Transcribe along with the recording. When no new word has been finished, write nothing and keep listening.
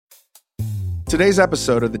Today's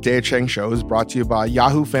episode of the Dave Chang Show is brought to you by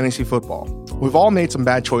Yahoo Fantasy Football. We've all made some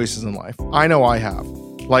bad choices in life. I know I have.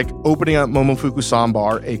 Like opening up Momofuku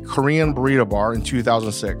Sambar, a Korean burrito bar in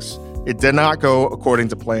 2006. It did not go according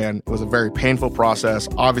to plan. It was a very painful process,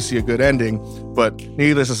 obviously a good ending, but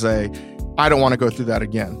needless to say, I don't want to go through that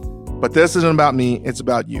again. But this isn't about me, it's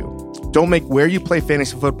about you. Don't make where you play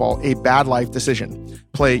fantasy football a bad life decision.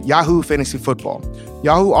 Play Yahoo Fantasy Football.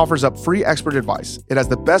 Yahoo offers up free expert advice. It has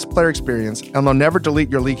the best player experience, and they'll never delete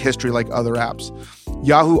your league history like other apps.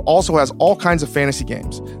 Yahoo also has all kinds of fantasy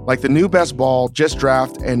games, like the new best ball, just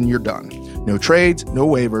draft, and you're done. No trades, no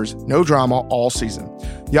waivers, no drama all season.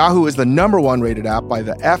 Yahoo is the #1 rated app by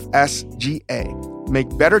the FSGA.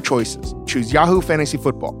 Make better choices. Choose Yahoo Fantasy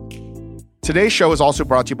Football. Today's show is also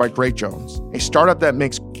brought to you by Great Jones, a startup that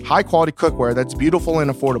makes high-quality cookware that's beautiful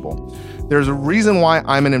and affordable. There's a reason why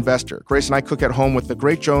I'm an investor. Grace and I cook at home with the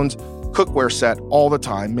Great Jones cookware set all the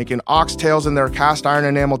time, making oxtails in their cast iron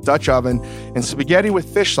enamel Dutch oven and spaghetti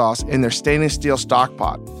with fish sauce in their stainless steel stock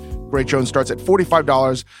pot. Great Jones starts at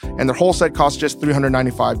 $45, and their whole set costs just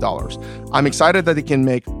 $395. I'm excited that they can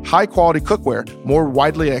make high-quality cookware more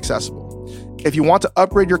widely accessible. If you want to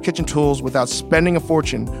upgrade your kitchen tools without spending a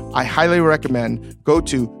fortune, I highly recommend go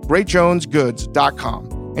to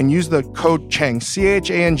greatjonesgoods.com and use the code Chang,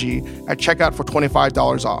 C-H-A-N-G, at checkout for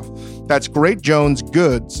 $25 off. That's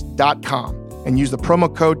greatjonesgoods.com and use the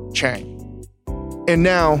promo code Chang. And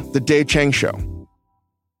now, the Dave Chang Show.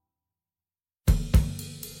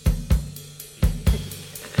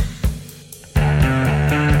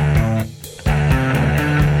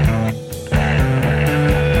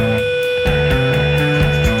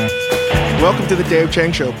 Welcome to the Dave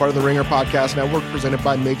Chang Show, part of the Ringer Podcast Network, presented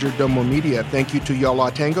by Major Domo Media. Thank you to Yola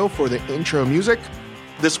Tango for the intro music.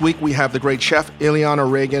 This week, we have the great chef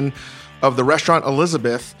Iliana Regan of the restaurant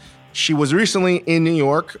Elizabeth. She was recently in New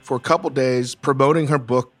York for a couple days promoting her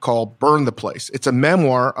book called Burn the Place. It's a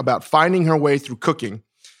memoir about finding her way through cooking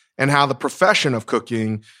and how the profession of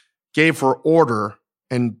cooking gave her order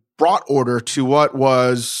and brought order to what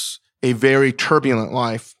was a very turbulent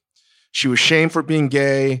life. She was shamed for being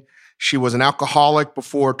gay. She was an alcoholic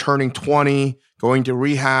before turning 20, going to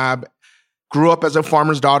rehab, grew up as a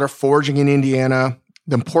farmer's daughter, foraging in Indiana,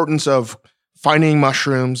 the importance of finding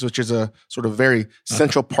mushrooms, which is a sort of very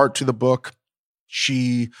central part to the book.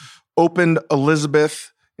 She opened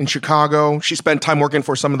Elizabeth in Chicago. She spent time working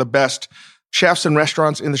for some of the best chefs and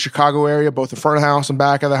restaurants in the Chicago area, both the front of the house and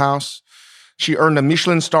back of the house. She earned a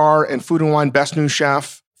Michelin star and Food and Wine Best New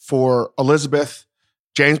Chef for Elizabeth,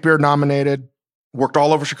 James Beard nominated. Worked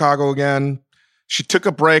all over Chicago again. She took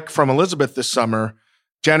a break from Elizabeth this summer.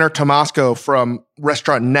 Jenner Tomasco from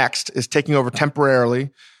Restaurant Next is taking over temporarily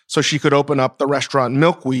so she could open up the restaurant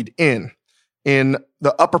Milkweed Inn in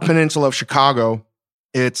the Upper Peninsula of Chicago.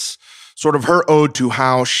 It's sort of her ode to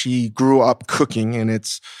how she grew up cooking, and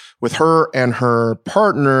it's with her and her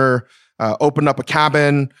partner opened up a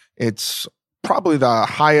cabin. It's probably the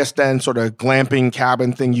highest end sort of glamping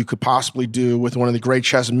cabin thing you could possibly do with one of the great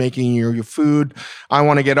chefs making your food. I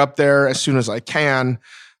want to get up there as soon as I can.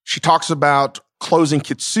 She talks about closing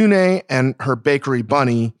Kitsune and her bakery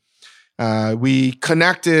Bunny. We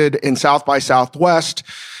connected in South by Southwest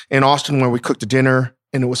in Austin where we cooked a dinner,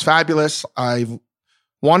 and it was fabulous. I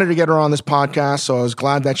wanted to get her on this podcast, so I was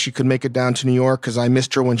glad that she could make it down to New York because I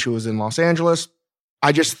missed her when she was in Los Angeles.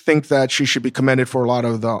 I just think that she should be commended for a lot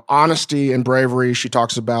of the honesty and bravery. She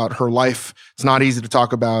talks about her life. It's not easy to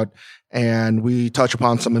talk about, and we touch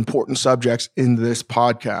upon some important subjects in this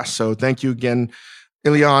podcast. So thank you again,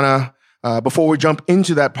 Iliana. Before we jump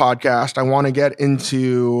into that podcast, I want to get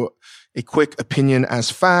into a quick opinion as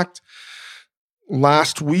fact.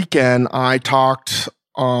 Last weekend, I talked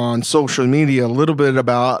on social media a little bit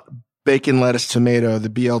about bacon, lettuce, tomato, the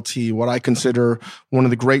BLT, what I consider one of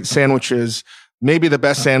the great sandwiches, maybe the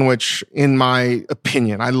best sandwich in my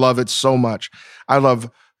opinion. I love it so much. I love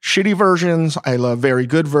shitty versions. I love very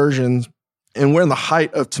good versions. And we're in the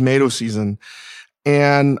height of tomato season.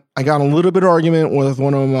 And I got a little bit of argument with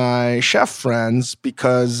one of my chef friends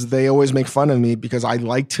because they always make fun of me because I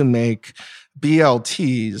like to make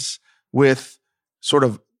BLTs with sort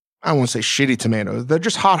of, I won't say shitty tomatoes. They're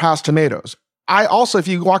just hothouse tomatoes. I also, if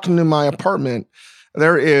you walk into my apartment,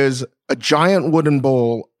 there is a giant wooden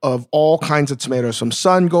bowl of all kinds of tomatoes, from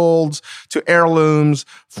Sun Golds to heirlooms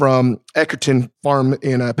from Eckerton Farm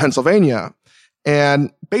in Pennsylvania.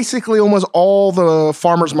 And basically almost all the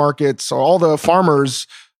farmers markets or all the farmers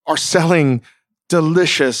are selling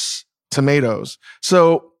delicious tomatoes.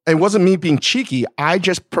 So it wasn't me being cheeky. I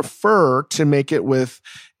just prefer to make it with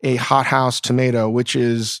a hothouse tomato, which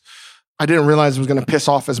is, I didn't realize it was going to piss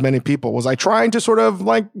off as many people. Was I trying to sort of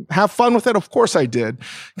like have fun with it? Of course I did.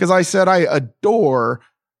 Because I said I adore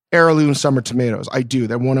heirloom summer tomatoes. I do.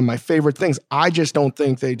 They're one of my favorite things. I just don't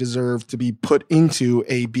think they deserve to be put into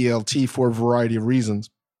a BLT for a variety of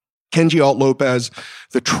reasons. Kenji Alt Lopez,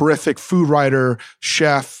 the terrific food writer,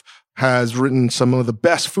 chef, has written some of the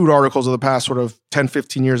best food articles of the past sort of 10,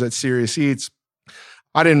 15 years at Serious Eats.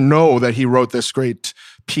 I didn't know that he wrote this great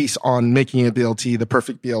piece on making a BLT, the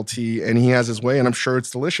perfect BLT, and he has his way, and I'm sure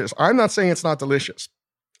it's delicious. I'm not saying it's not delicious.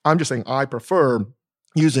 I'm just saying I prefer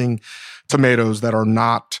using tomatoes that are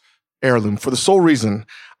not heirloom for the sole reason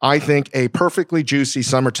I think a perfectly juicy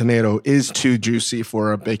summer tomato is too juicy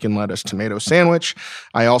for a bacon lettuce tomato sandwich.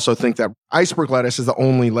 I also think that iceberg lettuce is the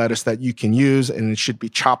only lettuce that you can use, and it should be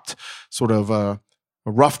chopped sort of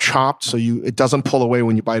rough chopped so it doesn't pull away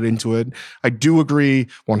when you bite into it. I do agree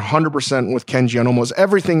 100% with Kenji on almost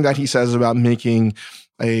everything that he says about making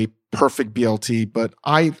a perfect BLT, but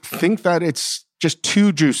I think that it's just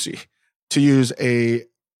too juicy to use a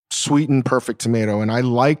sweetened perfect tomato, and I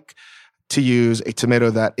like to use a tomato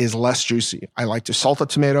that is less juicy. I like to salt a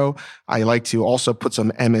tomato. I like to also put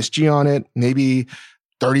some MSG on it, maybe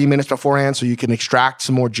 30 minutes beforehand so you can extract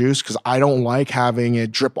some more juice, because I don't like having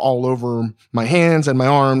it drip all over my hands and my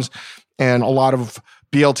arms. And a lot of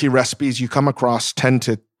BLT recipes you come across tend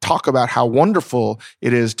to talk about how wonderful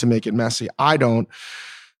it is to make it messy. I don't.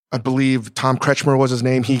 I believe Tom Kretschmer was his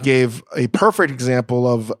name. He gave a perfect example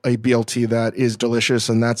of a BLT that is delicious,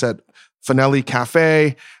 and that's at Finelli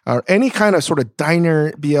Cafe, or any kind of sort of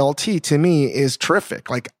diner BLT to me is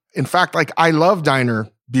terrific. Like, in fact, like I love diner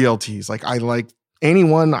BLTs. Like I like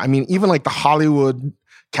anyone. I mean, even like the Hollywood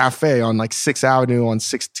Cafe on like 6th Avenue on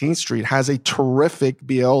 16th Street has a terrific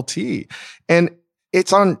BLT, and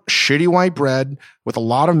it's on shitty white bread with a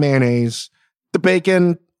lot of mayonnaise. The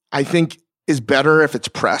bacon, I think, is better if it's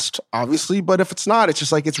pressed, obviously, but if it's not, it's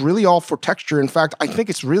just like, it's really all for texture. In fact, I think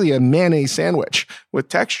it's really a mayonnaise sandwich with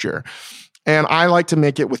texture. And I like to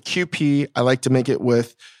make it with QP. I like to make it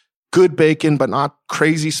with good bacon, but not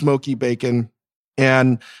crazy smoky bacon.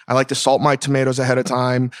 And I like to salt my tomatoes ahead of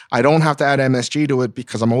time. I don't have to add MSG to it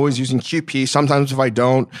because I'm always using QP. Sometimes if I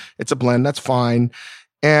don't, it's a blend, that's fine.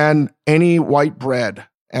 And any white bread,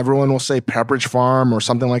 everyone will say Pepperidge Farm or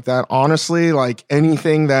something like that. Honestly, like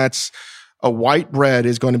anything that's a white bread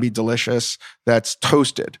is going to be delicious that's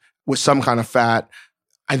toasted with some kind of fat.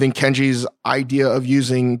 I think Kenji's idea of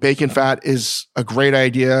using bacon fat is a great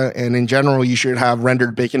idea. And in general, you should have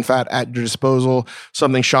rendered bacon fat at your disposal.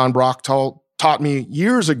 Something Sean Brock taught me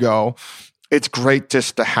years ago. It's great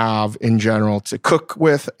just to have in general to cook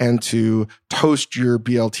with and to toast your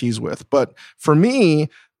BLTs with. But for me,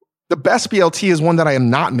 the best BLT is one that I am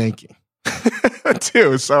not making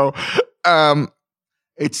too. So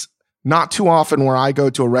it's not too often where I go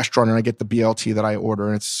to a restaurant and I get the BLT that I order.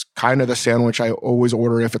 And it's kind of the sandwich I always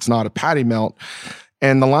order if it's not a patty melt.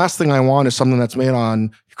 And the last thing I want is something that's made on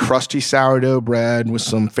crusty sourdough bread with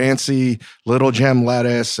some fancy little gem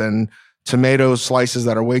lettuce and tomato slices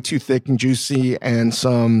that are way too thick and juicy, and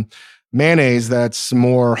some mayonnaise that's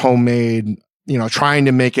more homemade, trying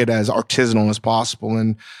to make it as artisanal as possible.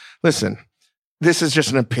 And listen, this is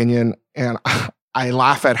just an opinion, and I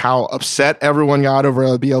laugh at how upset everyone got over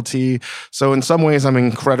a BLT. So in some ways, I'm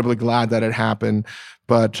incredibly glad that it happened.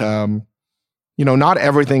 But, not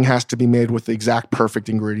everything has to be made with the exact perfect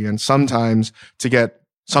ingredients. Sometimes to get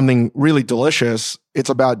something really delicious, it's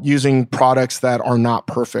about using products that are not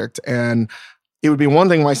perfect. And it would be one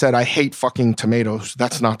thing if I said, I hate fucking tomatoes.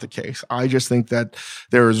 That's not the case. I just think that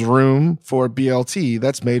there is room for BLT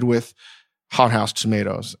that's made with hothouse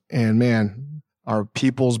tomatoes. And man, our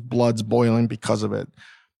people's blood's boiling because of it.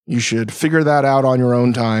 You should figure that out on your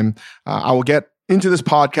own time. I will get into this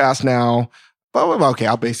podcast now. But okay,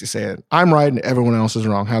 I'll basically say it. I'm right and everyone else is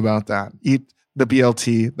wrong. How about that? Eat the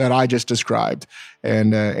BLT that I just described.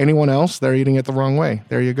 And anyone else, they're eating it the wrong way.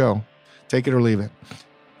 There you go. Take it or leave it.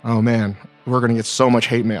 Oh man, we're going to get so much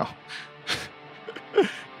hate mail.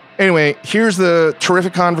 Anyway, here's the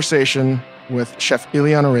terrific conversation with Chef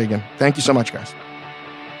Iliana Regan. Thank you so much, guys.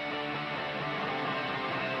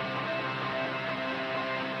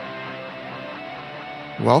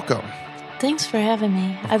 Welcome. Thanks for having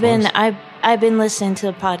me. I've been listening to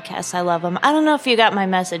the podcast. I love them. I don't know if you got my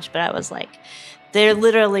message, but I was like, they're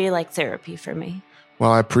literally like therapy for me.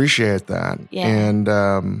 Well, I appreciate that. Yeah.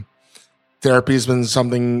 And therapy has been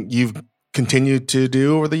something you've continued to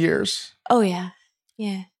do over the years? Oh, yeah.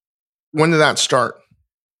 Yeah. When did that start?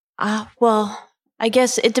 Well, I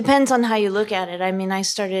guess it depends on how you look at it. I mean, I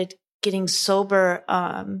started getting sober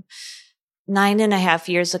 9.5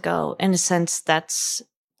 years ago. In a sense, that's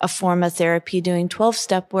a form of therapy doing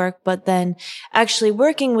 12-step work, but then actually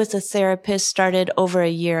working with a therapist started over a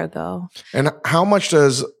year ago. And how much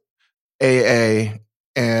does AA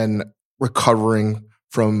and recovering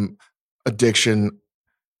from addiction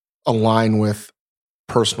align with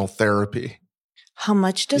personal therapy? How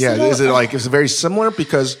much does it? Is it very similar?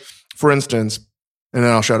 Because, for instance, and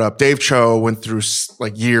then I'll shut up. Dave Cho went through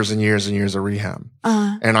like years and years and years of rehab,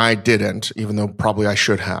 and I didn't, even though probably I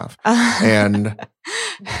should have. And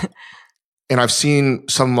I've seen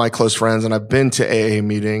some of my close friends, and I've been to AA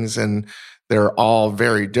meetings, and they're all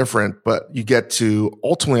very different. But you get to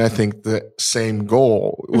ultimately, I think, the same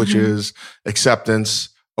goal, which is acceptance,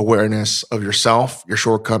 awareness of yourself, your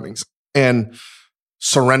shortcomings, and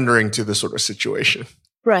surrendering to the sort of situation.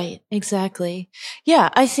 Right, exactly. Yeah,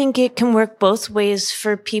 I think it can work both ways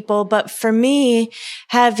for people. But for me,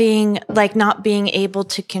 having not being able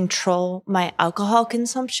to control my alcohol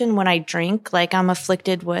consumption when I drink, I'm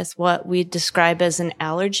afflicted with what we describe as an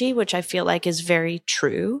allergy, which I feel like is very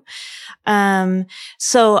true.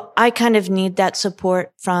 So I kind of need that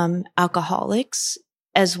support from alcoholics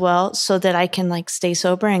as well, so that I can stay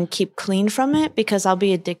sober and keep clean from it, because I'll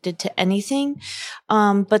be addicted to anything.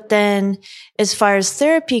 But then as far as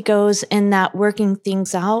therapy goes, and that working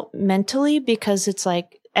things out mentally, because it's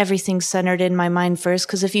everything's centered in my mind first.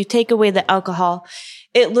 Because if you take away the alcohol,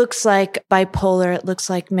 it looks like bipolar, it looks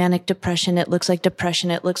like manic depression, it looks like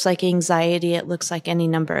depression, it looks like anxiety, it looks like any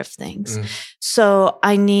number of things. So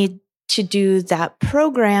I need to do that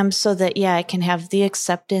program so that, I can have the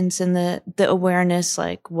acceptance and the awareness,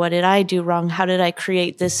 what did I do wrong? How did I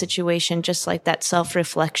create this situation? Just that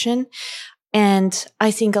self-reflection. And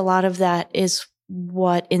I think a lot of that is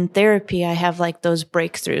what in therapy I have those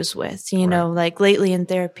breakthroughs with, lately in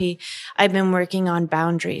therapy, I've been working on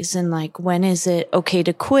boundaries and when is it okay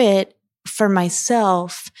to quit for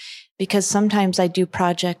myself? Because sometimes I do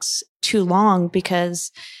projects too long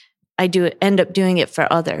because I end up doing it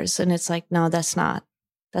for others. And it's no, that's not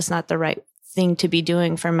the right thing to be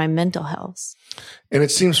doing for my mental health. And it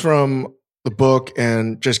seems from the book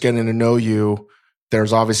and just getting to know you,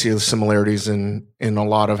 there's obviously similarities in a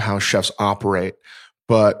lot of how chefs operate.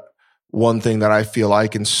 But one thing that I feel I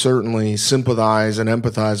can certainly sympathize and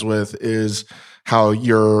empathize with is how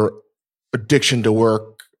your addiction to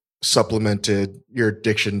work supplemented your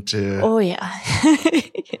addiction to... Oh, yeah.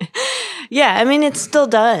 Yeah, I mean, it still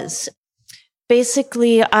does.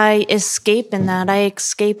 Basically, I escape in that. I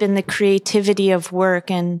escape in the creativity of work.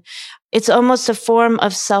 And it's almost a form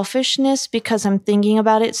of selfishness because I'm thinking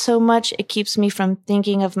about it so much. It keeps me from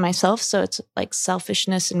thinking of myself. So it's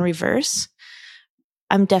selfishness in reverse.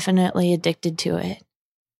 I'm definitely addicted to it.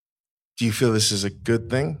 Do you feel this is a good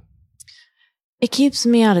thing? It keeps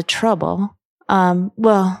me out of trouble.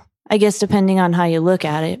 Well, I guess depending on how you look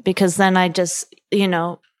at it, because then I just,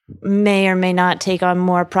 may or may not take on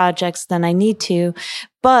more projects than I need to.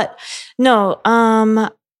 But no,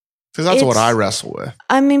 because that's what I wrestle with.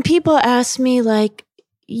 I mean, people ask me do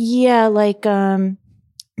you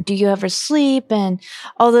ever sleep and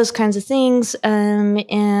all those kinds of things.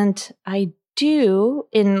 And I do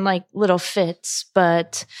in little fits,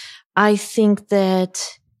 but I think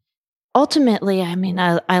that ultimately, I mean,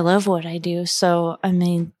 I love what I do. So, I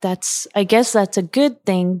mean, I guess that's a good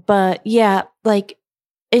thing. But yeah,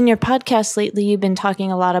 in your podcast lately, you've been talking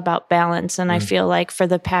a lot about balance. And I feel like for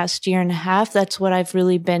the past year and a half, that's what I've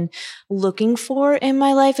really been looking for in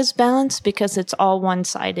my life is balance, because it's all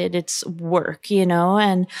one-sided. It's work,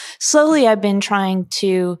 and slowly I've been trying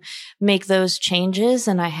to make those changes,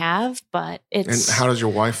 and I have, but it's... And how does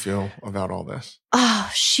your wife feel about all this?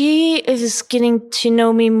 Oh, she is getting to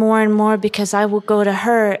know me more and more, because I will go to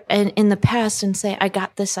her and in the past and say, I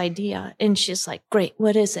got this idea. And she's like, great,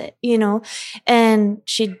 what is it? And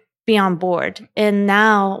she'd be on board. And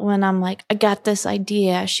now when I'm like, I got this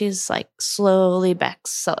idea, she's slowly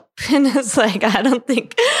backs up. And it's I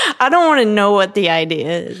don't want to know what the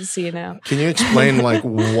idea is, Can you explain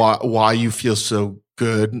why you feel so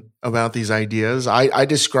good about these ideas? I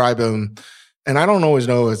describe them, and I don't always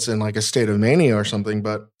know it's in a state of mania or something,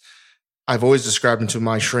 but I've always described them to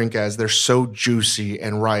my shrink as they're so juicy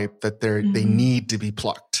and ripe that they need to be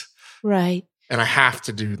plucked. Right. And I have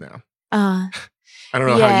to do them. I don't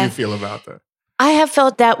know how you feel about that. I have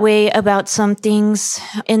felt that way about some things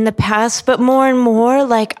in the past, but more and more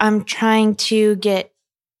I'm trying to get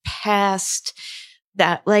past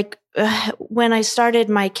that. When I started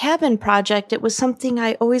my cabin project, it was something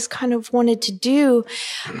I always kind of wanted to do.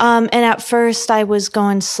 And at first I was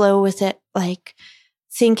going slow with it,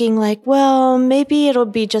 thinking like, well, maybe it'll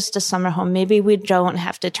be just a summer home. Maybe we don't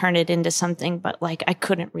have to turn it into something, but like I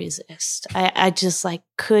couldn't resist. I just like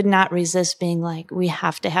could not resist being like, we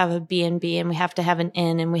have to have a B&B and we have to have an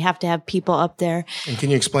inn and we have to have people up there. And can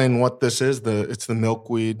you explain what this is? It's the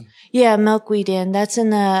milkweed. Yeah, Milkweed Inn. That's in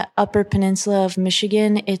the Upper Peninsula of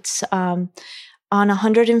Michigan. It's on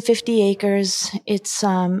 150 acres. It's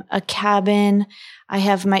a cabin. I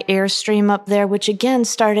have my Airstream up there, which again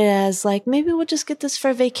started as like, maybe we'll just get this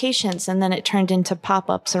for vacations. And then it turned into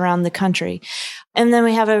pop-ups around the country. And then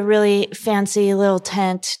we have a really fancy little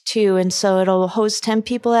tent too. And so it'll host 10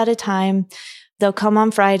 people at a time. They'll come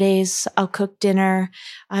on Fridays. I'll cook dinner.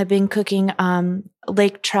 I've been cooking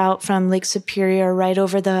lake trout from Lake Superior right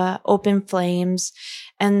over the open flames.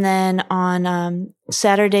 And then on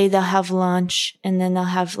Saturday, they'll have lunch, and then they'll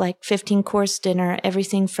have like 15-course dinner,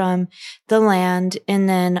 everything from the land. And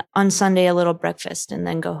then on Sunday, a little breakfast, and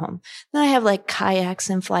then go home. Then I have like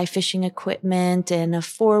kayaks and fly fishing equipment and a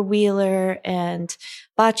four-wheeler and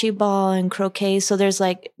bocce ball and croquet. So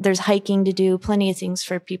there's hiking to do, plenty of things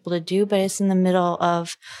for people to do, but it's in the middle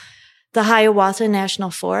of the Hiawatha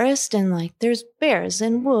National Forest, and like there's bears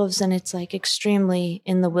and wolves, and it's like extremely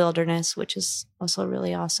in the wilderness, which is also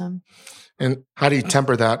really awesome. And how do you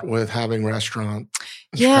temper that with having restaurant?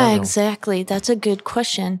 Yeah, Chicago? exactly. That's a good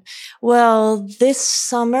question. Well, this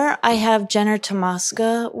summer I have Jenner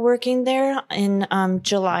Tomaska working there in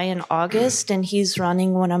July and August, and he's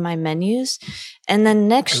running one of my menus. And then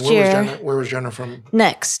next year, where was Jenner from?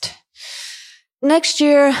 Next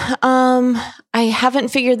year, I haven't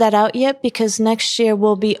figured that out yet because next year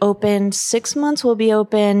we'll be open 6 months. We'll be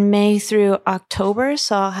open May through October.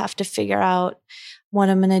 So I'll have to figure out what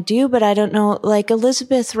I'm going to do, but I don't know. Like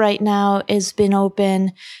Elizabeth right now has been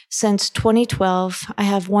open since 2012. I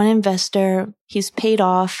have one investor. He's paid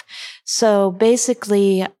off. So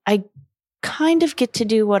basically I kind of get to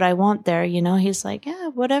do what I want there. You know, he's like, yeah,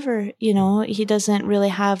 whatever, you know, he doesn't really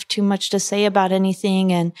have too much to say about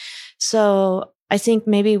anything. And so I think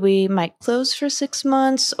maybe we might close for 6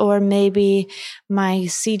 months, or maybe my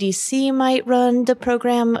CDC might run the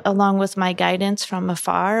program along with my guidance from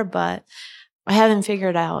afar, but I haven't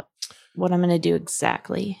figured out what I'm going to do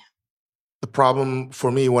exactly. The problem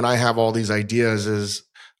for me when I have all these ideas is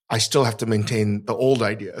I still have to maintain the old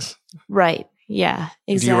ideas. Right. Yeah,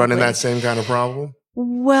 exactly. Do you run into that same kind of problem?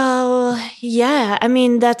 Well, yeah. I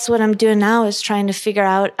mean, that's what I'm doing now is trying to figure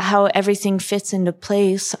out how everything fits into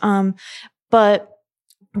place. But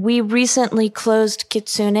we recently closed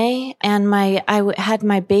Kitsune, and I had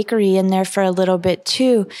my bakery in there for a little bit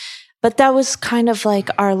too. But that was kind of like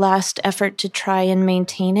our last effort to try and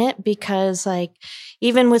maintain it because like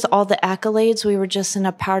even with all the accolades, we were just in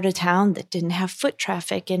a part of town that didn't have foot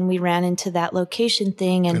traffic, and we ran into that location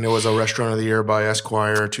thing. And it was a Restaurant of the Year by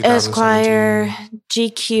Esquire 2017. Esquire,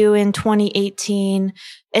 GQ in 2018,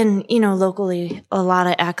 and, you know, locally a lot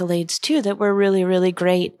of accolades too that were really, really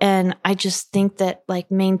great. And I just think that like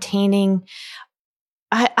maintaining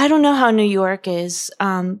I don't know how New York is.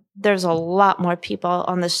 There's a lot more people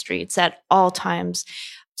on the streets at all times.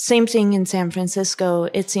 Same thing in San Francisco.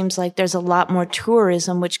 It seems like there's a lot more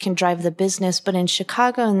tourism, which can drive the business. But in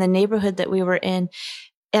Chicago, in the neighborhood that we were in,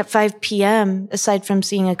 at 5 p.m., aside from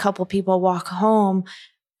seeing a couple people walk home,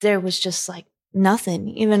 there was just like nothing.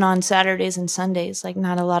 Even on Saturdays and Sundays, like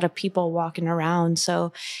not a lot of people walking around.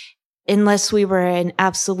 So unless we were an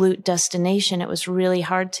absolute destination, it was really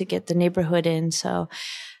hard to get the neighborhood in. So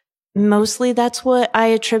mostly that's what I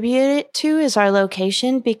attribute it to is our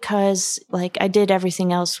location, because like I did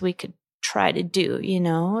everything else we could try to do, you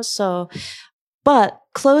know? So, but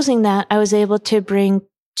closing that, I was able to bring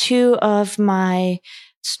 2 of my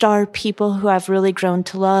star people who I've really grown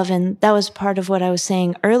to love. And that was part of what I was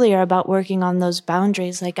saying earlier about working on those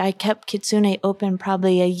boundaries. Like I kept Kitsune open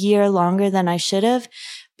probably a year longer than I should have,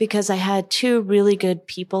 because I had 2 really good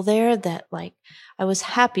people there that like I was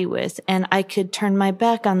happy with, and I could turn my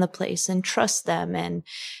back on the place and trust them. And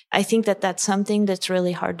I think that that's something that's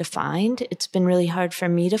really hard to find. It's been really hard for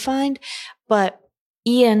me to find. But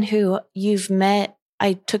Ian, who you've met,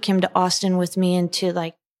 I took him to Austin with me into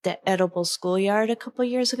like the edible schoolyard a couple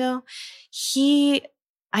years ago.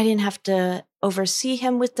 I didn't have to oversee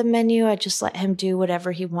him with the menu. I just let him do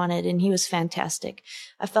whatever he wanted, and he was fantastic.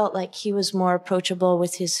 I felt like he was more approachable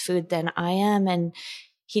with his food than I am, and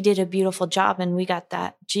he did a beautiful job, and we got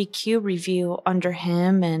that GQ review under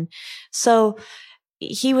him. And so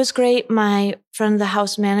he was great. My friend, the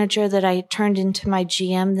house manager that I turned into my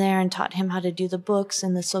GM there and taught him how to do the books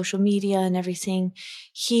and the social media and everything,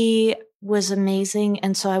 he was amazing.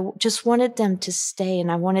 And so I just wanted them to stay, and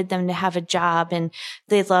I wanted them to have a job, and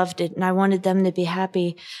they loved it, and I wanted them to be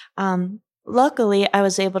happy. luckily I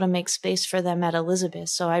was able to make space for them at Elizabeth.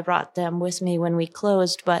 So I brought them with me when we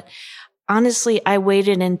closed. But honestly, I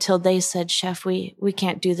waited until they said, Chef, we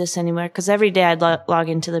can't do this anymore. Because every day I'd log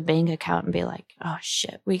into the bank account and be like, oh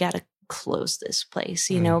shit, we got to close this place,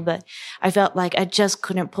 you know, but I felt like I just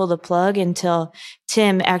couldn't pull the plug until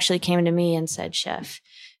Tim actually came to me and said, Chef,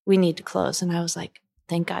 we need to close. And I was like,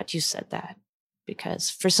 thank God you said that, because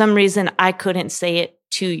for some reason I couldn't say it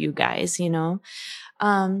to you guys, you know?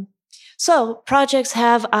 So projects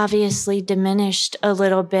have obviously diminished a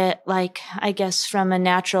little bit, like, I guess, from a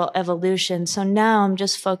natural evolution. So now I'm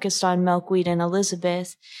just focused on Milkweed and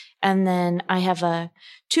Elizabeth. And then I have a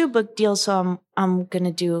 2-book deal, so I'm going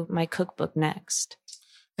to do my cookbook next.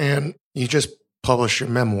 And you just published your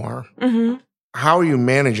memoir. Mm-hmm. How are you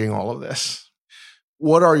managing all of this?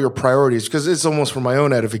 What are your priorities? Because it's almost for my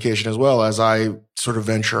own edification as well, as I sort of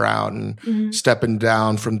venture out and stepping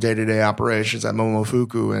down from day-to-day operations at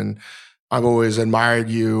Momofuku. And I've always admired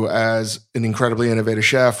you as an incredibly innovative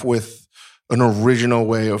chef with an original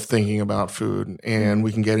way of thinking about food. And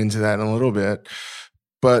we can get into that in a little bit.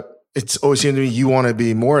 But it's always seemed to me you want to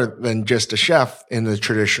be more than just a chef in the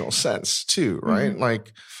traditional sense too, right?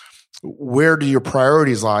 Like, where do your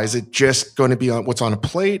priorities lie? Is it just going to be on what's on a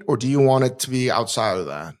plate, or do you want it to be outside of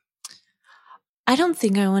that? I don't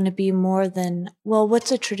think I want to be more than, well,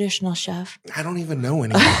 what's a traditional chef? I don't even know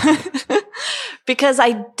anymore. Because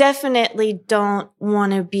I definitely don't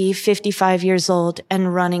want to be 55 years old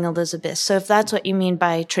and running Elizabeth. So if that's what you mean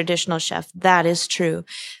by traditional chef, that is true.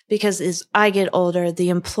 Because as I get older, the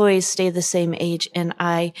employees stay the same age. And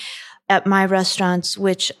at my restaurants,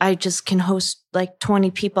 which I just can host like 20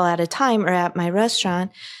 people at a time, or at my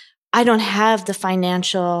restaurant, I don't have the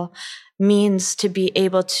financial means to be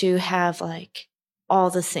able to have like all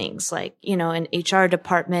the things, like, you know, an HR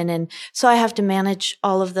department. And so I have to manage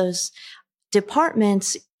all of those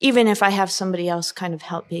departments, even if I have somebody else kind of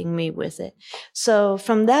helping me with it. So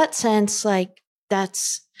from that sense, like,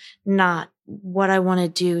 that's not what I want to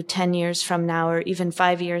do 10 years from now, or even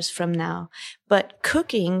 5 years from now. But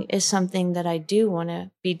cooking is something that I do want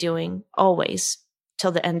to be doing always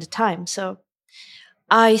till the end of time. So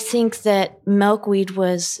I think that Milkweed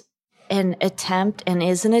was an attempt, and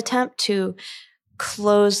is an attempt, to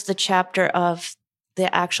close the chapter of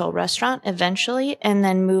the actual restaurant eventually, and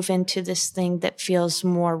then move into this thing that feels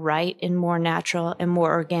more right and more natural and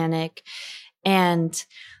more organic and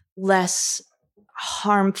less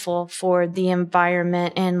harmful for the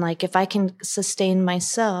environment. And like, if I can sustain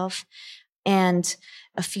myself and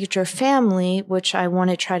a future family, which I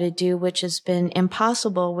want to try to do, which has been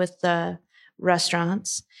impossible with the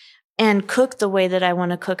restaurants, and cook the way that I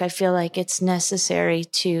want to cook, I feel like it's necessary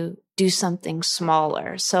to do something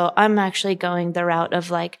smaller. So I'm actually going the route of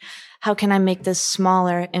like, how can I make this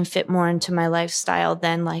smaller and fit more into my lifestyle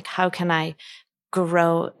than like, how can I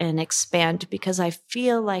grow and expand? Because I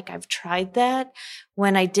feel like I've tried that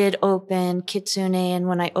when I did open Kitsune, and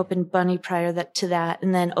when I opened Bunny prior to that,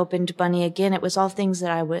 and then opened Bunny again. It was all things that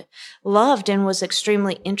I loved and was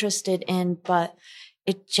extremely interested in, but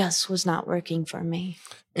it just was not working for me.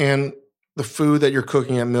 And the food that you're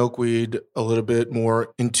cooking at Milkweed, a little bit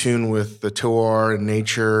more in tune with the terroir and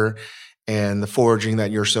nature and the foraging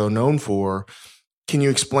that you're so known for. Can you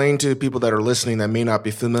explain to people that are listening that may not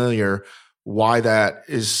be familiar why that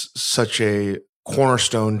is such a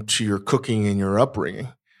cornerstone to your cooking and your upbringing?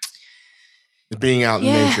 Being out in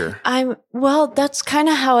nature. Well, that's kind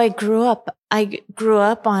of how I grew up. I grew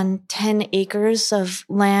up on 10 acres of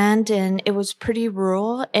land, and it was pretty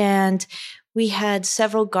rural, and we had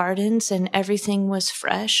several gardens, and everything was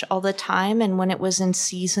fresh all the time, and when it was in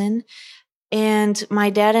season. And my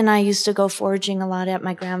dad and I used to go foraging a lot at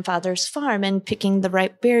my grandfather's farm and picking the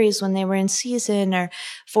ripe berries when they were in season, or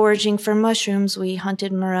foraging for mushrooms. We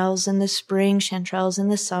hunted morels in the spring, chanterelles in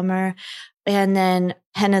the summer, and then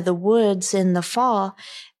hen of the woods in the fall.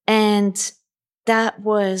 And that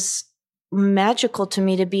was magical to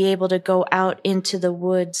me, to be able to go out into the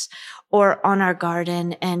woods or on our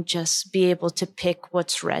garden and just be able to pick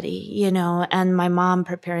what's ready, you know, and my mom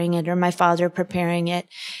preparing it or my father preparing it.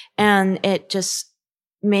 And it just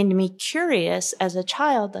made me curious as a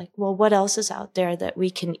child, like, well, what else is out there that we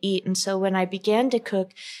can eat? And so when I began to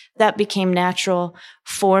cook, that became natural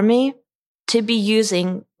for me to be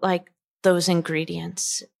using like those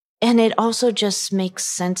ingredients. And it also just makes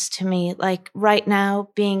sense to me. Like right now,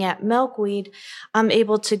 being at Milkweed, I'm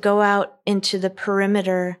able to go out into the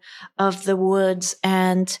perimeter of the woods,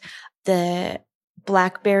 and the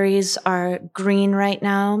blackberries are green right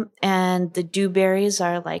now, and the dewberries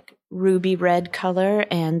are like ruby red color,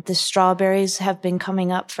 and the strawberries have been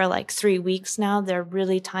coming up for like 3 weeks now. They're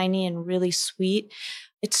really tiny and really sweet.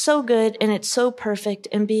 it's so good and it's so perfect,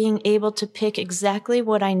 and being able to pick exactly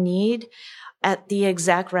what I need at the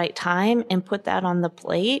exact right time and put that on the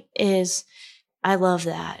plate I love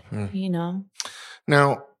that,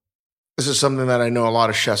 Now, this is something that I know a lot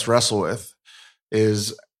of chefs wrestle with,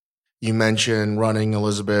 is you mentioned running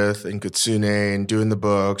Elizabeth and Kitsune and doing the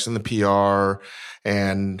books and the PR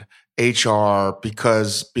and HR,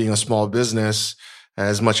 because being a small business,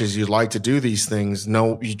 as much as you'd like to do these things,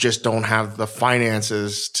 no, you just don't have the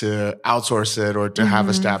finances to outsource it or to have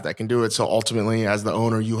a staff that can do it. So ultimately, as the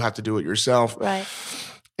owner, you have to do it yourself. Right.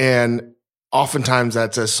 And oftentimes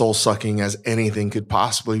that's as soul-sucking as anything could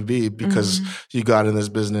possibly be, because you got in this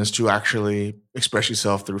business to actually express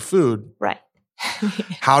yourself through food. Right.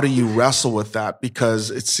 How do you wrestle with that? Because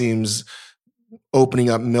it seems opening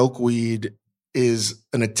up Milkweed is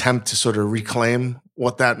an attempt to sort of reclaim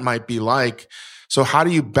what that might be like. So how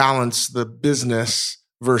do you balance the business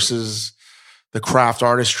versus the craft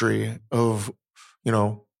artistry of,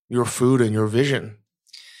 your food and your vision?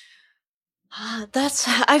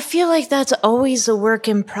 I feel like that's always a work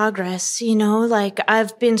in progress, like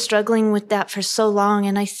I've been struggling with that for so long.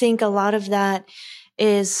 And I think a lot of that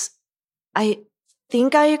is, I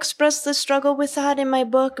think I expressed the struggle with that in my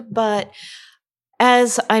book, but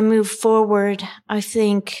as I move forward, I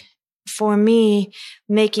think for me,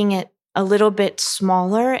 making it a little bit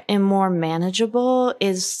smaller and more manageable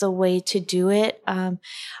is the way to do it.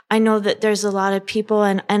 I know that there's a lot of people,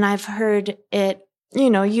 and I've heard it,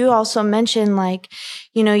 you also mentioned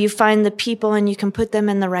you find the people and you can put them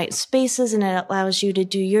in the right spaces and it allows you to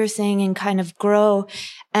do your thing and kind of grow.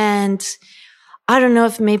 And I don't know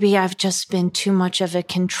if maybe I've just been too much of a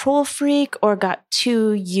control freak or got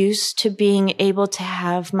too used to being able to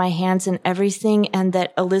have my hands in everything, and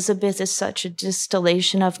that Elizabeth is such a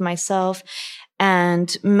distillation of myself,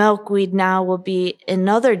 and Milkweed now will be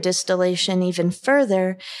another distillation even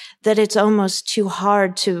further, that it's almost too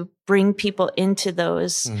hard to bring people into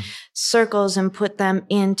those circles and put them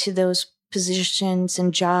into those positions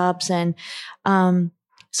and jobs. And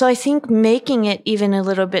so I think making it even a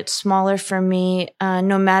little bit smaller for me,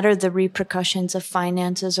 no matter the repercussions of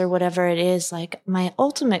finances or whatever it is, like my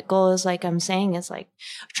ultimate goal is, like I'm saying, is like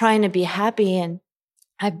trying to be happy. And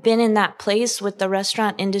I've been in that place with the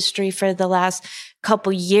restaurant industry for the last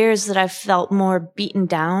couple years that I've felt more beaten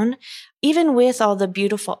down, even with all the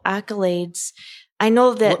beautiful accolades. I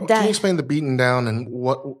know that Can you explain the beaten down and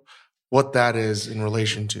what that is in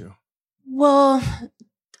relation to? Well,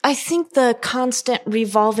 I think the constant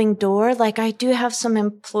revolving door, like I do have some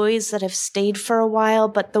employees that have stayed for a while,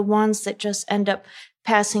 but the ones that just end up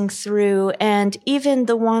passing through, and even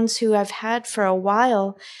the ones who I've had for a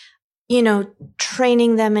while,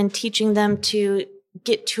 training them and teaching them to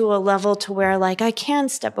get to a level to where like I can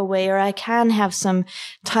step away, or I can have some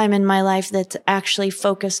time in my life that's actually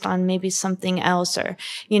focused on maybe something else, or,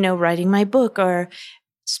 writing my book or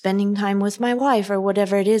spending time with my wife or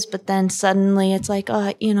whatever it is. But then suddenly it's like,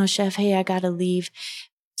 chef, hey, I gotta leave.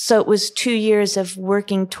 So it was 2 years of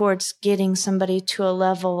working towards getting somebody to a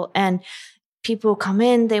level, and people come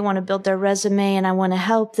in, they want to build their resume and I want to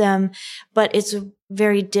help them, but it's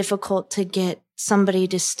very difficult to get somebody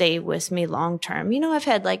to stay with me long term. I've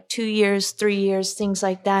had like 2 years, 3 years, things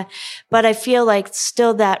like that. But I feel like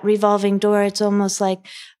still that revolving door, it's almost like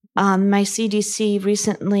my CDC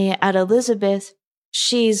recently at Elizabeth,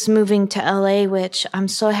 she's moving to LA, which I'm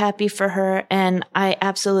so happy for her. And I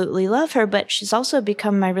absolutely love her, but she's also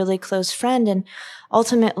become my really close friend. And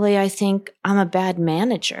ultimately, I think I'm a bad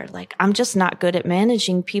manager. Like, I'm just not good at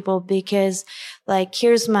managing people, because like,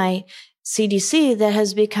 here's my CDC that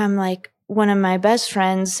has become like one of my best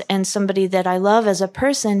friends and somebody that I love as a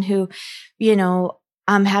person who,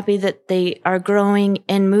 I'm happy that they are growing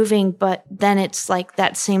and moving, but then it's like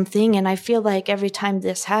that same thing. And I feel like every time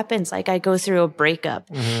this happens, like I go through a breakup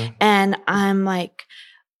and I'm like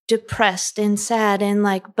depressed and sad, and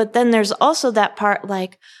like, but then there's also that part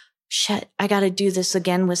like, shit, I got to do this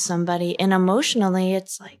again with somebody. And emotionally,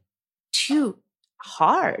 it's like too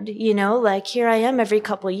hard, like here I am every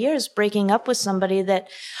couple of years breaking up with somebody that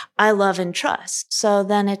I love and trust. So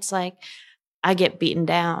then it's like, I get beaten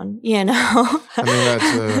down, I mean,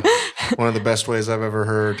 that's one of the best ways I've ever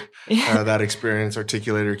heard that experience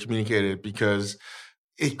articulated or communicated, because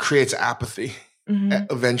it creates apathy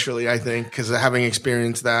eventually, I think, because having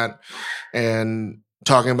experienced that and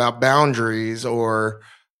talking about boundaries, or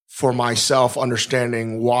for myself,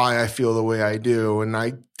 understanding why I feel the way I do. And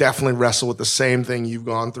I definitely wrestle with the same thing you've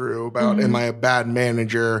gone through about, am I a bad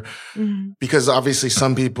manager? Because obviously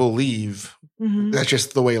some people leave. That's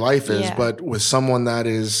just the way life is. Yeah. But with someone that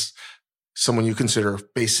is someone you consider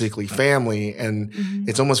basically family, and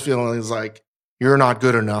it's almost feeling like you're not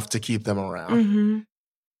good enough to keep them around. Mm-hmm.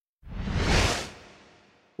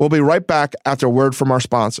 We'll be right back after a word from our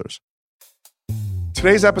sponsors.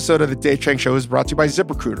 Today's episode of the Dave Chang Show is brought to you by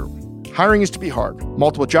ZipRecruiter. Hiring used to be hard.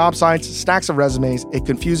 Multiple job sites, stacks of resumes, a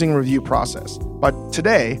confusing review process. But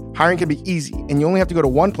today, hiring can be easy, and you only have to go to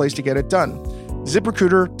one place to get it done.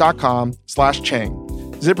 ZipRecruiter.com/Chang.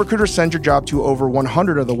 ZipRecruiter sends your job to over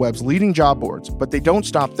 100 of the web's leading job boards, but they don't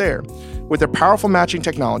stop there. With their powerful matching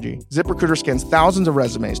technology, ZipRecruiter scans thousands of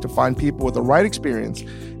resumes to find people with the right experience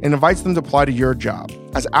and invites them to apply to your job.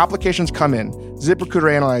 As applications come in,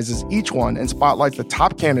 ZipRecruiter analyzes each one and spotlights the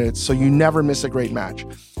top candidates so you never miss a great match.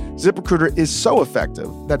 ZipRecruiter is so effective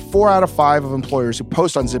that 4 out of 5 of employers who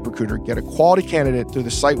post on ZipRecruiter get a quality candidate through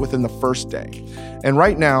the site within the first day. And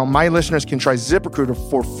right now, my listeners can try ZipRecruiter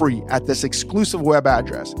for free at this exclusive web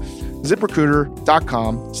address,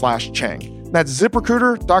 ZipRecruiter.com/Chang. That's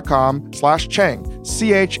ZipRecruiter.com/Chang,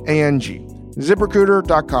 CHANG.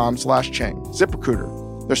 ZipRecruiter.com/Chang.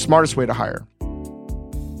 ZipRecruiter, the smartest way to hire.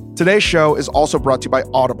 Today's show is also brought to you by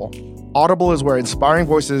Audible. Audible is where inspiring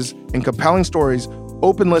voices and compelling stories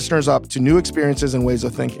open listeners up to new experiences and ways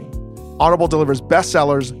of thinking. Audible delivers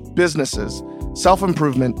bestsellers, businesses,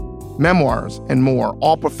 self-improvement, memoirs, and more,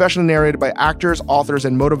 all professionally narrated by actors, authors,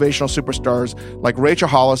 and motivational superstars like Rachel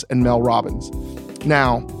Hollis and Mel Robbins.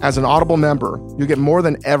 Now, as an Audible member, you get more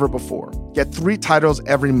than ever before. Get 3 titles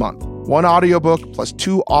every month, 1 audiobook plus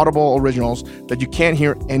 2 Audible originals that you can't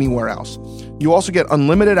hear anywhere else. You also get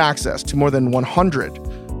unlimited access to more than 100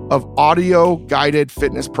 of audio-guided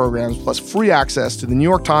fitness programs, plus free access to the New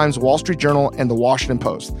York Times, Wall Street Journal, and the Washington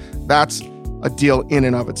Post. That's a deal in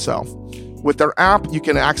and of itself. With their app, you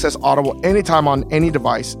can access Audible anytime on any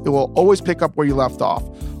device. It will always pick up where you left off.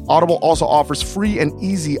 Audible also offers free and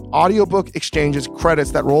easy audiobook exchanges,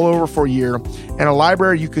 credits that roll over for a year, and a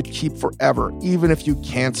library you could keep forever, even if you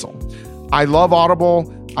cancel. I love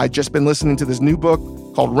Audible. I've just been listening to this new book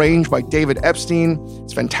called Range by David Epstein.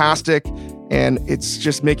 It's fantastic. And it's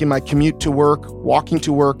just making my commute to work, walking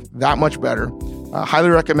to work, that much better. Highly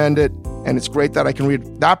recommend it. And it's great that I can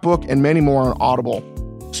read that book and many more on Audible.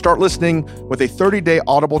 Start listening with a 30-day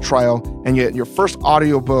Audible trial and get your first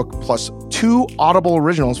audiobook plus 2 Audible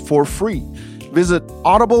originals for free. Visit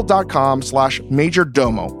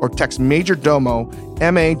audible.com/majordomo or text majordomo,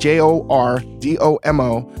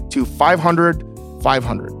 MAJORDOMO, to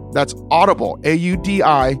 500-500. That's Audible,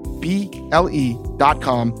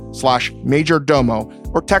 AUDIBLE.com/majordomo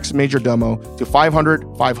or text majordomo to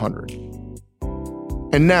 500-500.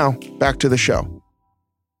 And now, back to the show.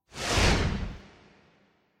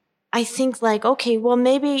 I think like, okay, well,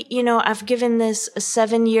 maybe, I've given this a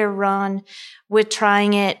 7-year run with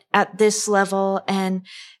trying it at this level and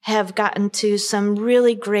have gotten to some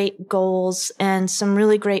really great goals and some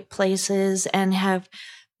really great places and have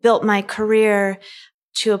built my career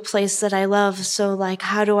to a place that I love. So like,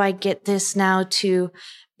 how do I get this now to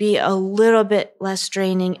be a little bit less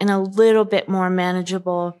draining and a little bit more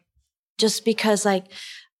manageable? Just because like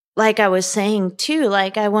I was saying too,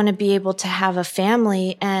 like I want to be able to have a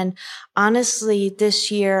family. And honestly,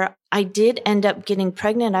 this year I did end up getting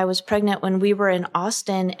pregnant. I was pregnant when we were in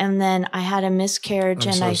Austin, and then I had a miscarriage.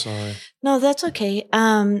 Sorry. No, that's okay.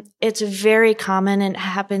 It's very common and it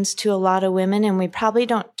happens to a lot of women, and we probably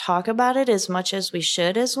don't talk about it as much as we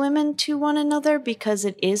should as women to one another because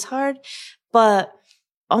it is hard. But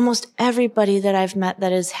almost everybody that I've met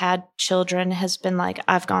that has had children has been like,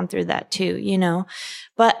 I've gone through that too,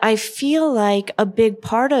 But I feel like a big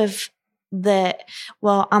part of that,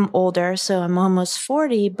 well, I'm older, so I'm almost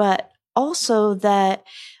 40, but also that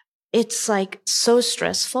it's like so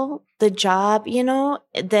stressful, the job,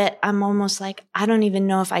 that I'm almost like, I don't even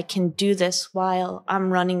know if I can do this while I'm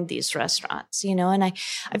running these restaurants, and I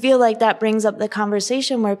feel like that brings up the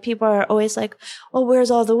conversation where people are always like, oh,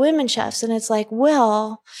 where's all the women chefs? And it's like,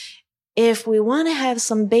 well, if we want to have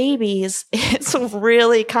some babies, it's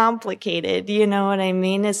really complicated. You know what I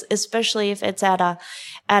mean? Especially if it's at a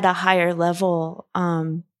higher level.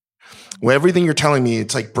 Well, everything you're telling me,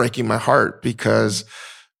 it's like breaking my heart because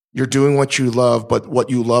you're doing what you love, but what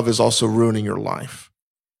you love is also ruining your life.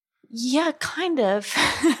 Yeah, kind of.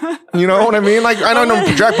 You know what I mean? Like, I don't know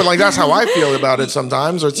project, but like that's how I feel about it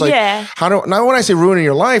sometimes. Or it's like, now when I say ruining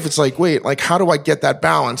your life, it's like, wait, like how do I get that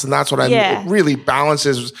balance? And that's what really balance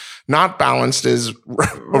is not balanced is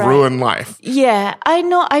a ruined life. Yeah, I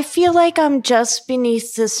know. I feel like I'm just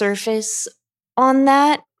beneath the surface on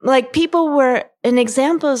that. Like people were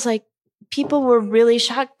really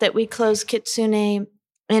shocked that we closed Kitsune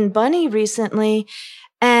and Bunny recently.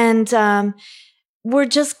 And, we're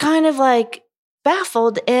just kind of like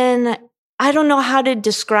baffled. And I don't know how to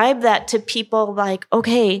describe that to people like,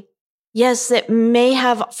 okay, yes, it may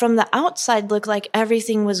have from the outside look like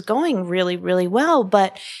everything was going really, really well.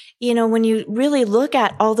 But, when you really look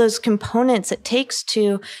at all those components it takes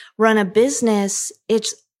to run a business,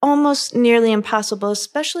 it's almost nearly impossible,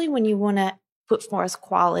 especially when you want to put forth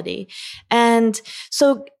quality. And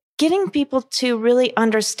so getting people to really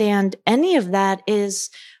understand any of that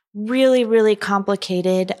is really, really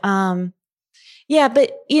complicated. Yeah,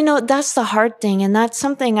 but that's the hard thing. And that's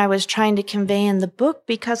something I was trying to convey in the book,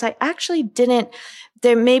 because I actually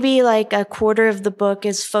there may be like a quarter of the book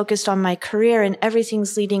is focused on my career and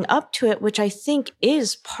everything's leading up to it, which I think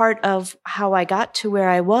is part of how I got to where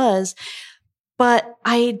I was. But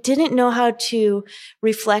I didn't know how to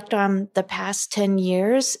reflect on the past 10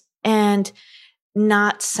 years and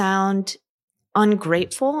not sound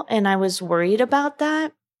ungrateful. And I was worried about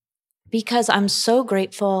that, because I'm so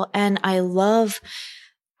grateful and I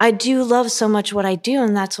do love so much what I do.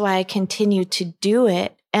 And that's why I continue to do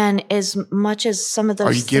it. And as much as some of those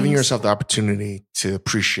Are you giving yourself the opportunity to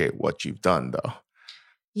appreciate what you've done, though?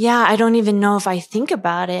 Yeah, I don't even know if I think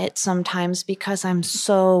about it sometimes, because I'm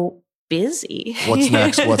so busy. What's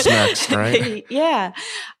next, right? Yeah.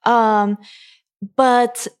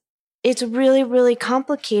 But it's really, really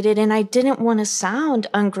complicated. And I didn't want to sound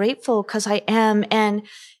ungrateful, because I am. And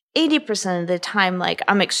 80% of the time, like,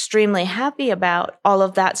 I'm extremely happy about all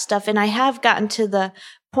of that stuff. And I have gotten to the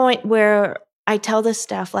point where I tell the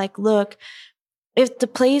staff, like, look, if the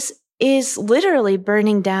place is literally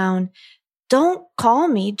burning down, don't call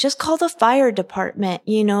me, just call the fire department,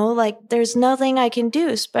 like, there's nothing I can do,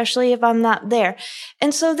 especially if I'm not there.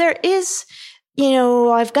 And so there is,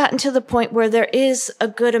 I've gotten to the point where there is a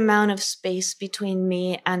good amount of space between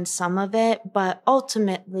me and some of it, but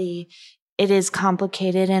ultimately it is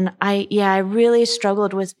complicated. And I really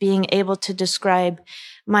struggled with being able to describe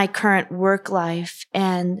my current work life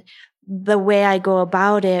and the way I go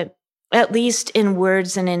about it, at least in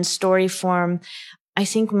words and in story form. I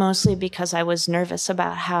think mostly because I was nervous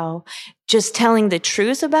about how just telling the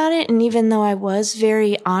truth about it. And even though I was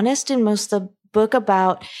very honest in most of the book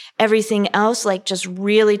about everything else, like just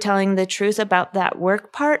really telling the truth about that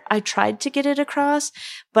work part, I tried to get it across,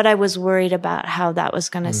 but I was worried about how that was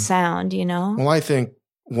going to sound, Well, I think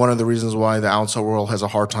one of the reasons why the outside world has a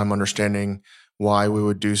hard time understanding why we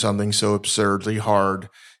would do something so absurdly hard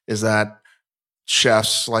is that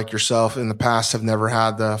chefs like yourself in the past have never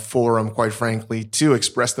had the forum, quite frankly, to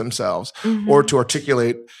express themselves or to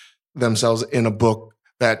articulate themselves in a book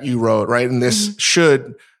that you wrote, right? And this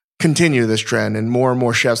should continue this trend, and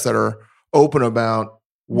more chefs that are open about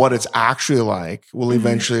what it's actually like will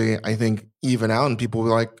eventually, I think, even out, and people will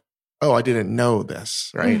be like, oh, I didn't know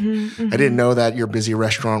this, right? I didn't know that your busy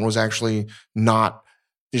restaurant was actually not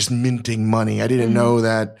just minting money. I didn't know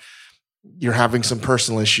that you're having some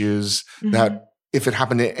personal issues that if it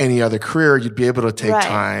happened to any other career, you'd be able to take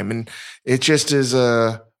time. And it just is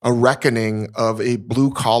a reckoning of a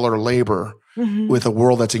blue collar labor with a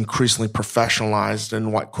world that's increasingly professionalized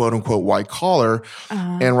and what quote unquote white collar.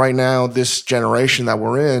 And right now, this generation that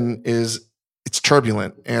we're in it's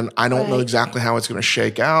turbulent, and I don't know exactly how it's going to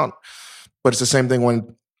shake out. But it's the same thing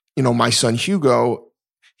when, my son Hugo,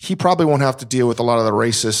 he probably won't have to deal with a lot of the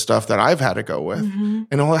racist stuff that I've had to go with, and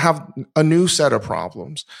he'll have a new set of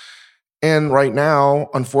problems. And right now,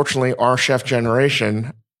 unfortunately, our chef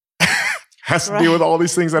generation has to deal with all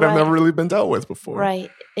these things that have never really been dealt with before. Right,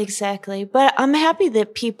 exactly. But I'm happy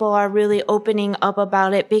that people are really opening up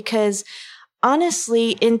about it, because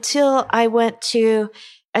honestly, until I went to,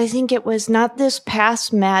 I think it was not this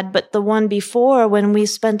past MAD, but the one before, when we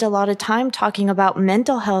spent a lot of time talking about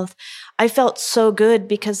mental health, I felt so good,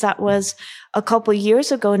 because that was a couple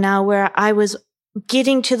years ago now, where I was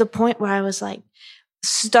getting to the point where I was like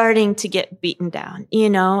starting to get beaten down,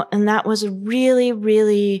 and that was really,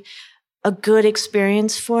 really a good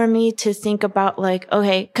experience for me to think about, like,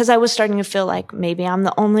 okay, because I was starting to feel like maybe I'm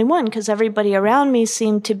the only one, because everybody around me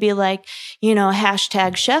seemed to be like,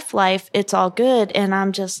 hashtag chef life, it's all good. And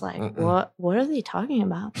I'm just like, what are they talking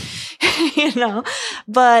about?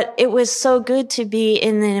 But it was so good to be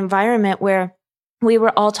in an environment where we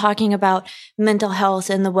were all talking about mental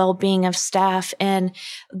health and the well-being of staff. And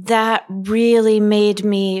that really made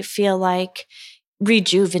me feel like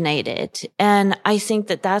rejuvenated. And I think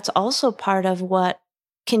that that's also part of what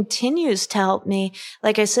continues to help me.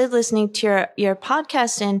 Like I said, listening to your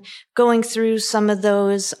podcast and going through some of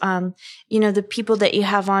those, the people that you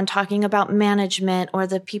have on talking about management, or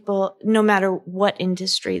the people, no matter what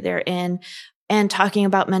industry they're in, and talking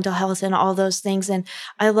about mental health and all those things. And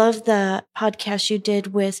I love the podcast you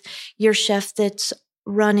did with your chef that's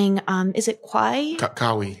running, is it Kauai?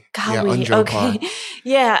 Kauai. Kauai. Yeah, Unjo Okay. Kauai.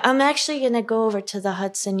 Yeah, I'm actually going to go over to the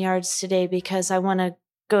Hudson Yards today because I want to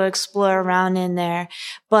go explore around in there.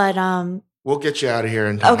 But we'll get you out of here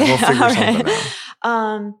in time. Okay, We'll figure something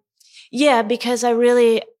out. Yeah, because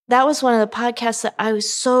that was one of the podcasts that I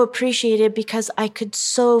was so appreciated because I could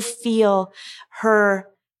so feel her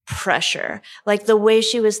pressure, like the way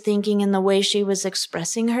she was thinking and the way she was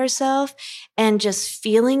expressing herself, and just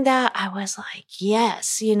feeling that I was like,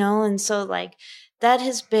 yes, and so like that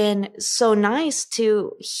has been so nice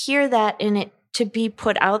to hear that in it, to be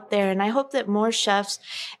put out there. And I hope that more chefs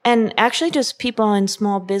and actually just people in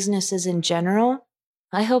small businesses in general,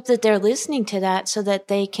 I hope that they're listening to that so that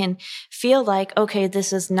they can feel like, okay,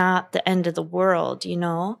 this is not the end of the world,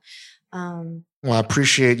 Well, I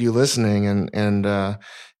appreciate you listening, and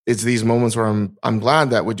it's these moments where I'm glad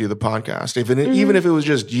that we do the podcast, even if it was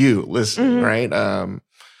just you listening, right?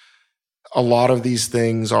 A lot of these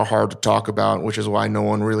things are hard to talk about, which is why no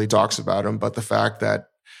one really talks about them. But the fact that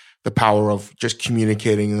the power of just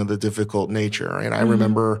communicating the difficult nature. And I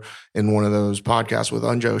remember in one of those podcasts with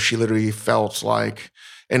Unjo, she literally felt like,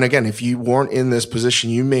 and again, if you weren't in this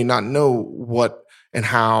position, you may not know what and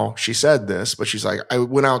how she said this, but she's like, I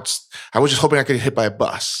went out, I was just hoping I could get hit by a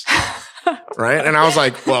bus. Right. And I was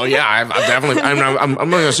like, well, yeah, I'm definitely, I'm going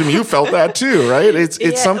to assume you felt that too, right?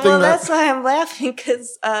 It's something that's why I'm laughing.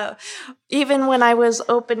 Cause, even when I was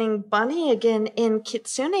opening Bunny again in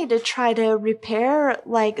Kitsune to try to repair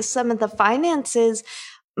like some of the finances,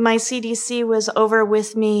 my CDC was over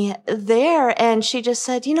with me there, and she just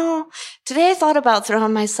said, today I thought about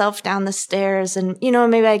throwing myself down the stairs and,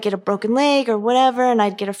 maybe I'd get a broken leg or whatever, and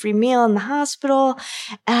I'd get a free meal in the hospital.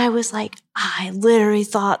 And I was like, I literally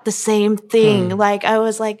thought the same thing. Like, I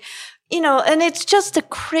was like, and it's just a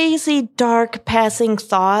crazy, dark passing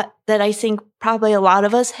thought that I think probably a lot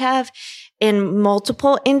of us have in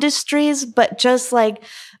multiple industries, but just like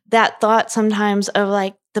that thought sometimes of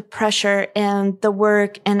like, the pressure and the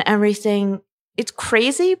work and everything. It's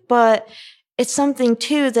crazy, but it's something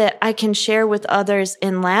too that I can share with others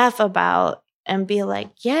and laugh about and be like,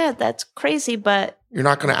 yeah, that's crazy, but you're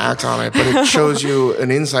not going to act on it, but it shows you an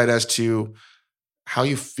insight as to how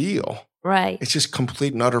you feel. Right. It's just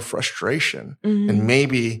complete and utter frustration. And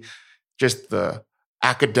maybe just the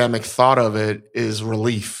academic thought of it is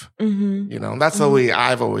relief. That's the way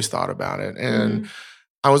I've always thought about it. And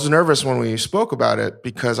I was nervous when we spoke about it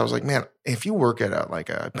because I was like, man, if you work at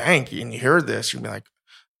a bank and you hear this, you'd be like,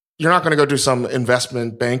 you're not going to go do some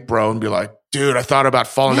investment bank bro and be like, dude, I thought about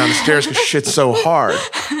falling down the stairs because shit's so hard.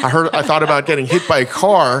 I thought about getting hit by a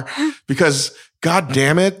car because God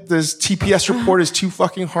damn it, this TPS report is too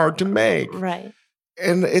fucking hard to make. Right.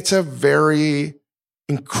 And it's a very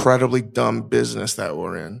incredibly dumb business that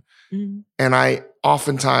we're in. And I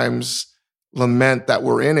oftentimes lament that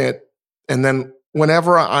we're in it. And then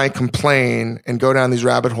whenever I complain and go down these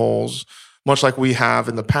rabbit holes, much like we have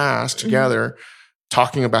in the past together,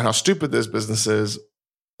 talking about how stupid this business is,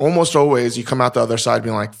 almost always you come out the other side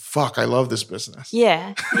being like, fuck, I love this business.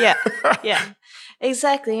 Yeah.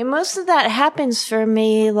 Exactly. And most of that happens for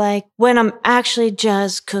me like when I'm actually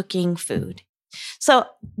just cooking food. So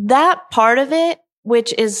that part of it,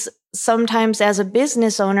 which is sometimes as a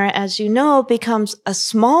business owner, as you know, becomes a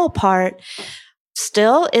small part,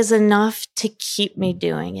 still is enough to keep me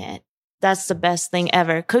doing it. That's the best thing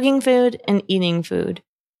ever. Cooking food and eating food.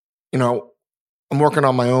 I'm working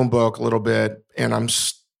on my own book a little bit, and I'm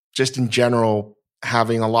just in general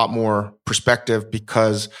having a lot more perspective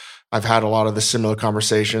because I've had a lot of the similar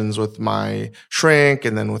conversations with my shrink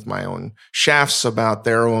and then with my own chefs about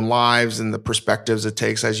their own lives and the perspectives it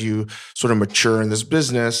takes as you sort of mature in this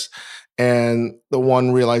business. And the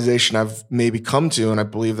one realization I've maybe come to, and I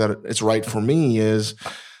believe that it's right for me, is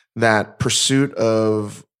that pursuit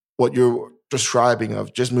of what you're describing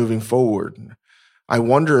of just moving forward. I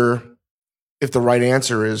wonder if the right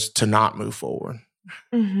answer is to not move forward.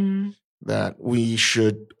 That we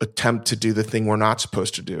should attempt to do the thing we're not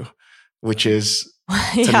supposed to do, which is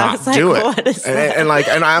to not do it.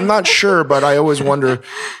 And I'm not sure, but I always wonder,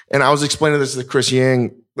 and I was explaining this to Chris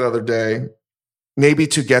Yang the other day, maybe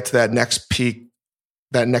to get to that next peak,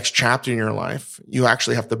 that next chapter in your life, you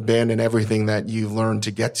actually have to abandon everything that you've learned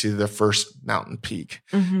to get to the first mountain peak.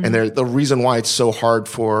 And the reason why it's so hard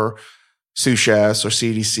for sous chefs or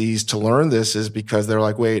CDCs to learn this is because they're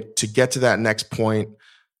like, wait, to get to that next point,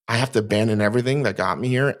 I have to abandon everything that got me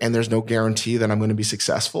here, and there's no guarantee that I'm going to be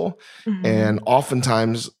successful. And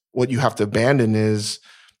oftentimes what you have to abandon is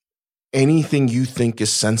anything you think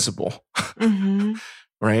is sensible.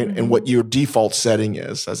 right? And what your default setting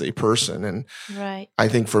is as a person. And right. I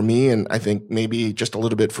think for me, and I think maybe just a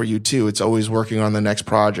little bit for you too, it's always working on the next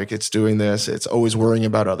project. It's doing this. It's always worrying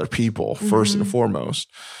about other people first and foremost.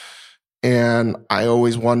 And I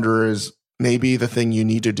always wonder is maybe the thing you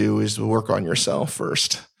need to do is to work on yourself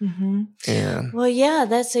first. And well, yeah,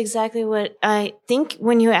 that's exactly what I think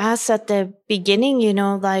when you asked at the beginning, you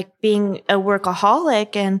know, like being a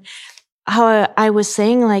workaholic, and how I was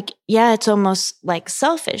saying, like, yeah, it's almost like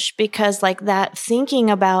selfish, because like that thinking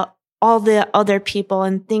about all the other people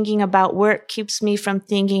and thinking about work keeps me from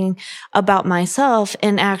thinking about myself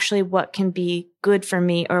and actually what can be good for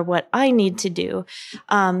me or what I need to do.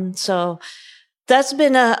 So that's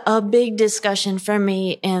been a big discussion for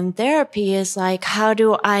me in therapy, is like, how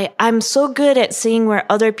do I'm so good at seeing where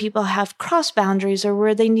other people have cross boundaries or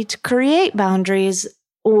where they need to create boundaries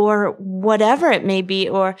or whatever it may be,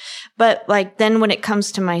 but like, then when it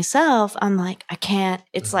comes to myself, I'm like, I can't,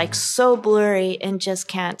 it's like so blurry and just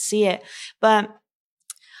can't see it. But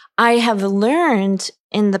I have learned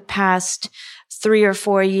in the past 3 or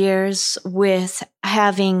 4 years with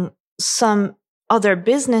having some other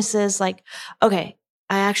businesses, like, okay,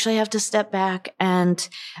 I actually have to step back, and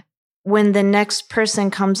when the next person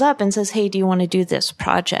comes up and says, hey, do you want to do this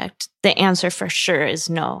project? The answer for sure is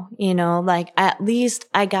no. You know, like, at least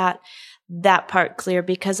I got that part clear,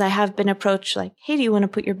 because I have been approached like, hey, do you want to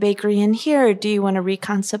put your bakery in here? Or do you want to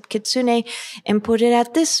reconcept Kitsune and put it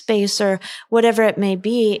at this space or whatever it may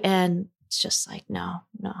be? And it's just like, no.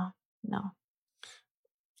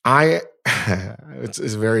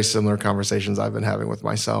 It's very similar conversations I've been having with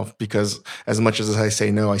myself, because as much as I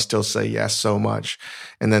say no, I still say yes so much.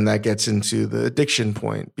 And then that gets into the addiction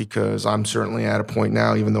point, because I'm certainly at a point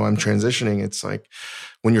now, even though I'm transitioning, it's like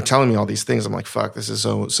when you're telling me all these things, I'm like, fuck, this is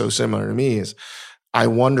so similar to me. Is I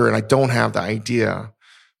wonder, and I don't have the idea,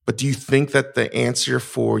 but do you think that the answer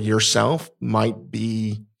for yourself might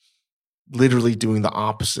be literally doing the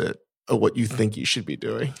opposite of what you think you should be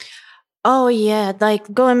doing? Oh, yeah.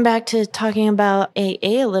 Like going back to talking about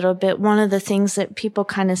AA a little bit, one of the things that people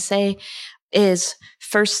kind of say is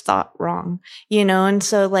first thought wrong, you know? And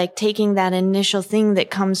so like taking that initial thing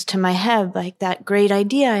that comes to my head, like that great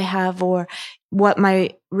idea I have, or what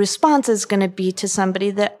my response is going to be to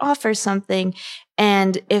somebody that offers something.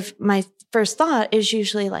 And if my first thought is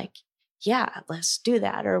usually like, yeah, let's do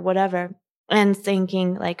that or whatever. And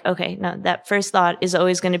thinking like, okay, no, that first thought is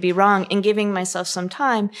always going to be wrong, and giving myself some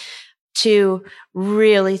time to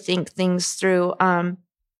really think things through.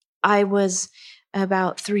 I was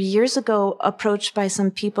about 3 years ago approached by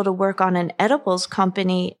some people to work on an edibles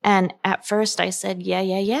company. And at first I said,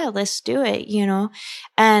 yeah, let's do it, you know?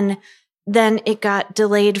 And then it got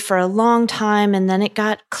delayed for a long time, and then it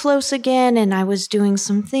got close again. And I was doing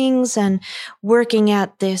some things and working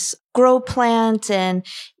at this grow plant and,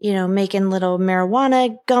 you know, making little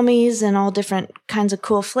marijuana gummies and all different kinds of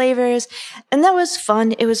cool flavors. And that was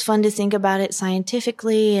fun. It was fun to think about it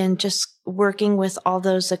scientifically and just working with all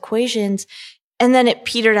those equations. And then it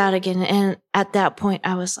petered out again. And at that point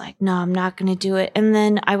I was like, no, I'm not going to do it. And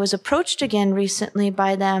then I was approached again recently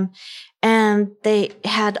by them. And they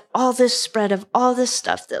had all this spread of all this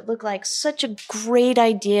stuff that looked like such a great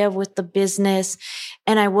idea with the business.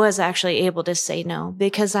 And I was actually able to say no,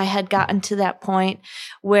 because I had gotten to that point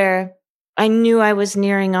where I knew I was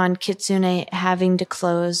nearing on Kitsune having to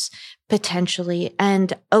close potentially.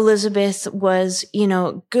 And Elizabeth was, you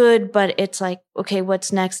know, good, but it's like, okay,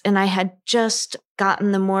 what's next? And I had just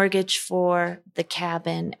gotten the mortgage for the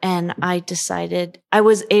cabin, and I decided I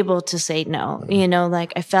was able to say no, you know,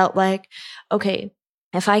 like I felt like, okay,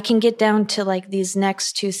 if I can get down to like these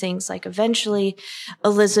next two things, like eventually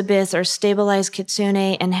Elizabeth or stabilize Kitsune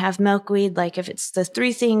and have milkweed, like if it's the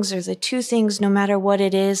 3 things or the 2 things, no matter what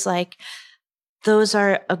it is, like those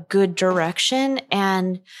are a good direction.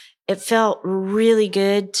 And it felt really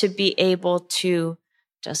good to be able to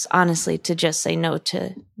just honestly to just say no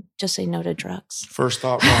to drugs. First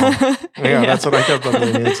thought wrong. Yeah, that's what I kept on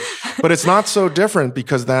doing. But it's not so different,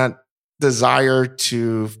 because that desire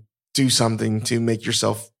to do something to make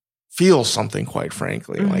yourself feel something, quite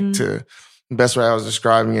frankly, like the best way I was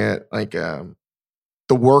describing it, like the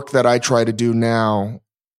work that I try to do now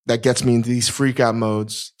that gets me into these freak out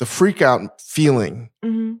modes, the freak out feeling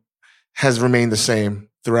has remained the same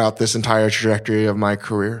throughout this entire trajectory of my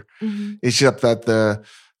career. It's just that the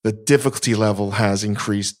difficulty level has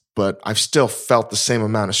increased, but I've still felt the same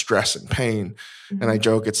amount of stress and pain. And I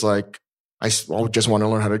joke, it's like, I just want to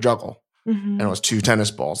learn how to juggle. And it was 2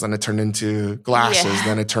 tennis balls. Then it turned into glasses.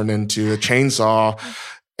 Then it turned into a chainsaw.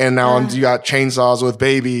 And now you got chainsaws with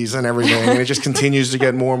babies and everything. And it just continues to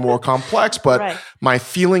get more and more complex. But my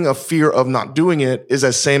feeling of fear of not doing it is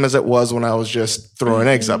the same as it was when I was just throwing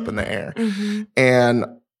eggs up in the air. And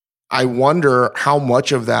I wonder how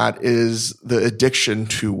much of that is the addiction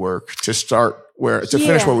to work to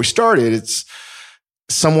finish where we started. It's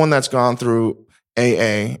someone that's gone through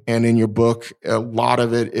AA, and in your book, a lot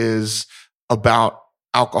of it is about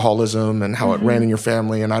alcoholism and how it ran in your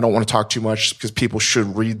family. And I don't want to talk too much because people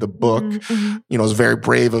should read the book. You know, it's very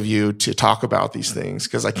brave of you to talk about these things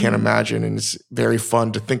because I can't imagine. And it's very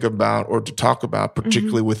fun to think about or to talk about,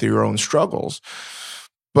 particularly with your own struggles.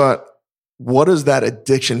 But what does that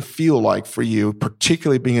addiction feel like for you,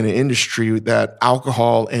 particularly being in an industry that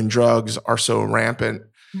alcohol and drugs are so rampant?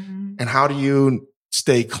 And how do you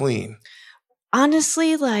stay clean?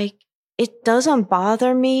 Honestly, like, it doesn't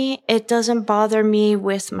bother me. It doesn't bother me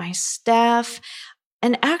with my staff.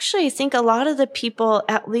 And actually, I think a lot of the people,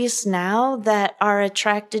 at least now, that are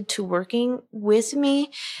attracted to working with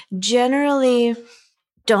me generally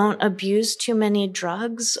don't abuse too many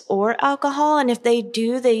drugs or alcohol. And if they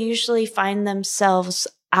do, they usually find themselves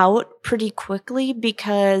out pretty quickly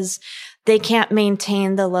because they can't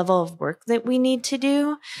maintain the level of work that we need to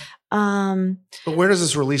do. But where does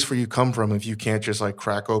this release for you come from if you can't just like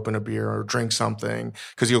crack open a beer or drink something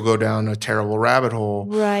because you'll go down a terrible rabbit hole?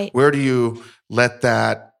 Right. Where do you let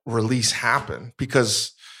that release happen?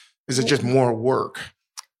 Because is it just more work?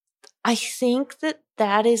 I think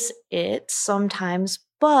that is it sometimes,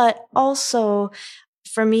 but also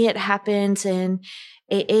for me, it happens in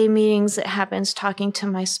AA meetings. It happens talking to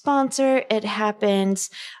my sponsor. It happens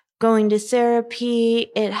going to therapy.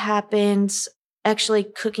 It happens actually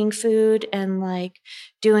cooking food and like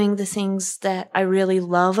doing the things that I really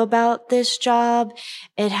love about this job.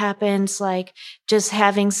 It happens like just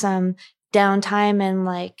having some downtime and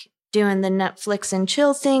like doing the Netflix and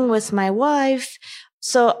chill thing with my wife.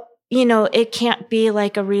 So, you know, it can't be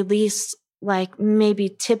like a release like maybe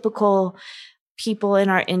typical people in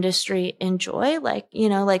our industry enjoy. Like, you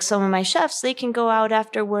know, like some of my chefs, they can go out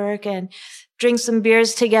after work and drink some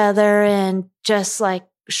beers together and just like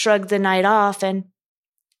shrug the night off. And,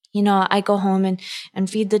 you know, I go home and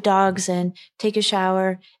feed the dogs and take a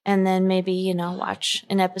shower and then maybe, you know, watch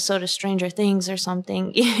an episode of Stranger Things or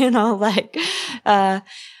something, you know, like,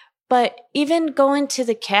 but even going to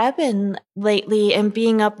the cabin lately and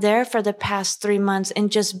being up there for the past 3 months and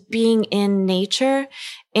just being in nature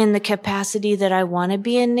in the capacity that I want to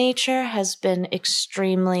be in nature has been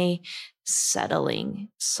extremely settling.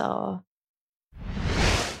 So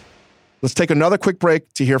let's take another quick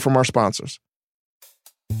break to hear from our sponsors.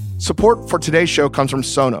 Support for today's show comes from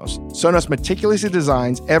Sonos. Sonos meticulously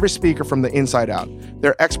designs every speaker from the inside out.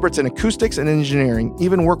 They're experts in acoustics and engineering,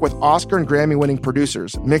 even work with Oscar and Grammy-winning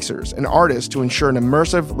producers, mixers, and artists to ensure an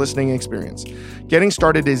immersive listening experience. Getting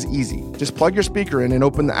started is easy. Just plug your speaker in and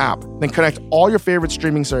open the app, then connect all your favorite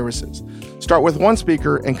streaming services. Start with one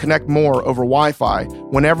speaker and connect more over Wi-Fi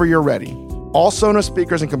whenever you're ready. All Sonos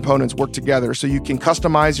speakers and components work together so you can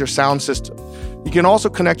customize your sound system. You can also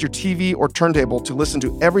connect your TV or turntable to listen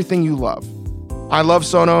to everything you love. I love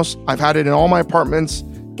Sonos. I've had it in all my apartments.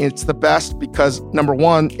 It's the best because, number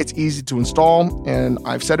one, it's easy to install. And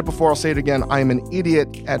I've said it before, I'll say it again. I am an idiot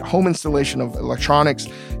at home installation of electronics.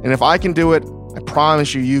 And if I can do it, I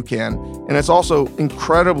promise you can. And it's also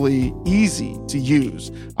incredibly easy to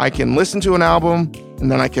use. I can listen to an album, and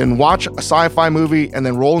then I can watch a sci-fi movie and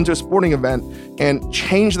then roll into a sporting event and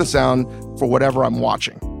change the sound for whatever I'm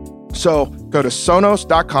watching. So go to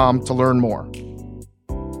Sonos.com to learn more.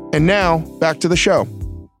 And now, back to the show.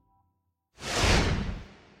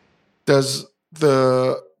 Does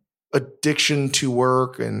the addiction to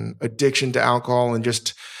work and addiction to alcohol and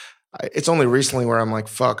just... It's only recently where I'm like,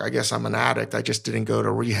 fuck, I guess I'm an addict. I just didn't go to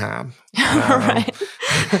rehab. Right.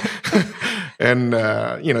 And,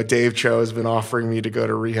 you know, Dave Cho has been offering me to go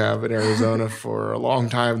to rehab in Arizona for a long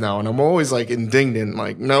time now. And I'm always like indignant,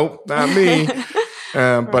 like, nope, not me.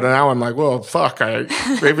 But now I'm like, well, fuck, I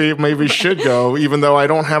maybe should go, even though I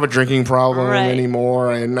don't have a drinking problem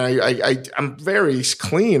anymore. And I'm very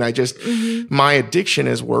clean. I just, my addiction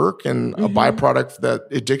is work, and a byproduct of that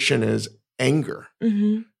addiction is anger.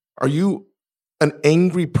 Are you an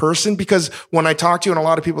angry person? Because when I talk to you and a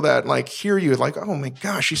lot of people that like hear you, like, oh my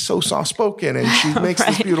gosh, she's so soft-spoken and she makes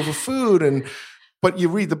this beautiful food. But you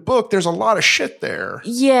read the book, there's a lot of shit there.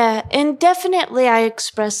 Yeah. And definitely I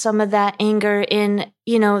express some of that anger in,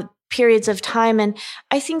 you know, periods of time. And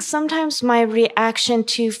I think sometimes my reaction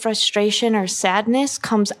to frustration or sadness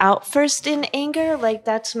comes out first in anger. Like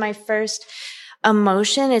that's my first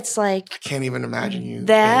emotion. It's like, I can't even imagine you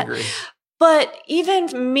that. angry. But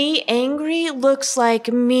even me angry looks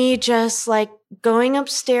like me just like going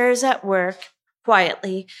upstairs at work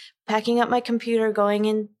quietly, packing up my computer, going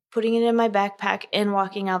in, putting it in my backpack and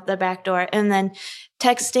walking out the back door, and then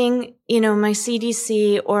texting, my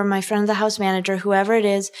CDC or my friend, the house manager, whoever it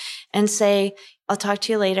is, and say, I'll talk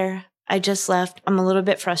to you later. I just left. I'm a little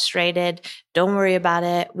bit frustrated. Don't worry about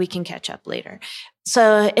it. We can catch up later.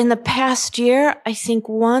 So in the past year, I think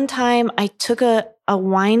one time I took a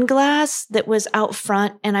wine glass that was out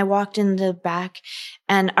front and I walked in the back,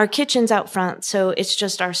 and our kitchen's out front. So it's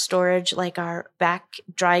just our storage, like our back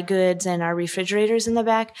dry goods and our refrigerators in the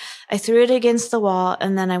back. I threw it against the wall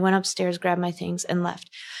and then I went upstairs, grabbed my things and left.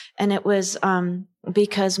 And it was,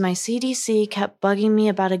 because my CDC kept bugging me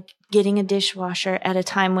about getting a dishwasher at a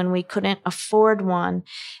time when we couldn't afford one.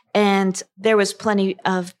 And there was plenty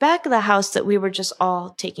of back of the house that we were just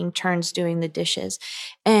all taking turns doing the dishes.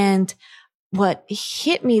 And what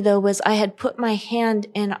hit me though was I had put my hand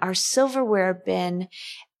in our silverware bin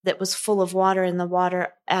that was full of water, and the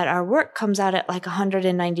water at our work comes out at like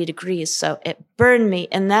 190 degrees. So it burned me.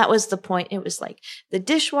 And that was the point. It was like the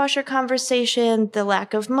dishwasher conversation, the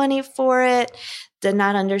lack of money for it, the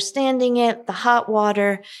not understanding it, the hot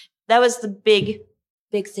water. That was the big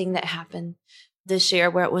thing that happened this year,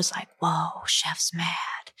 where it was like, whoa, chef's mad.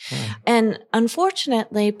 And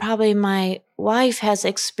unfortunately, probably my wife has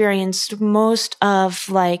experienced most of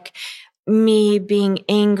like me being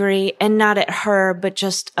angry, and not at her, but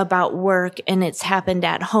just about work. And it's happened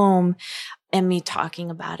at home, and me talking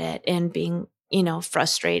about it and being,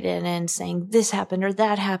 frustrated and saying this happened or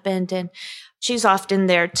that happened. And she's often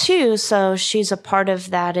there too. So she's a part of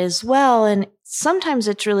that as well. And sometimes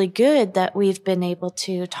it's really good that we've been able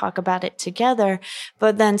to talk about it together,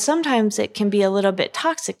 but then sometimes it can be a little bit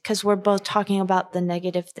toxic because we're both talking about the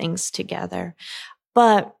negative things together.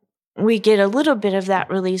 But we get a little bit of that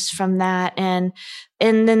release from that. And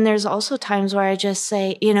then there's also times where I just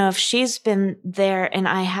say, if she's been there and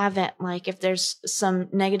I haven't, like if there's some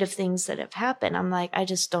negative things that have happened, I'm like, I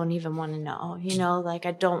just don't even want to know, like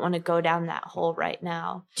I don't want to go down that hole right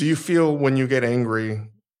now. Do you feel when you get angry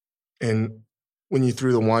and when you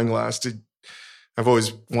threw the wine glass, I've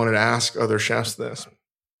always wanted to ask other chefs this,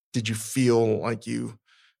 did you feel like you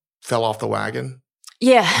fell off the wagon?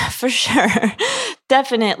 Yeah, for sure.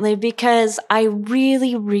 Definitely, because I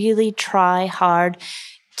really, really try hard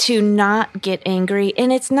to not get angry.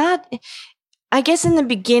 And it's not, I guess in the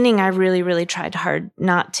beginning, I really, really tried hard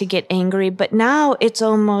not to get angry. But now it's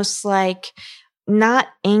almost like not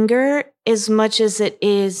anger as much as it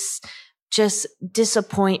is just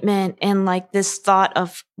disappointment and like this thought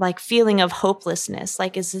of like feeling of hopelessness.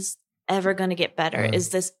 Like, is this ever going to get better? Is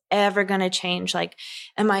this ever going to change? Like,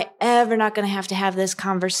 am I ever not going to have this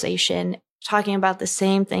conversation, talking about the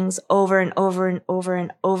same things over and over and over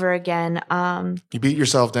and over again? You beat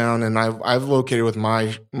yourself down. And I've located with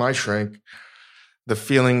my shrink, the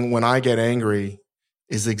feeling when I get angry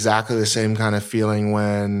is exactly the same kind of feeling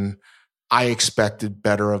when I expected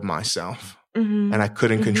better of myself. And I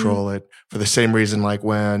couldn't control it for the same reason, like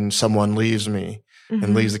when someone leaves me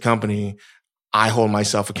and leaves the company, I hold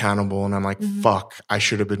myself accountable and I'm like, fuck, I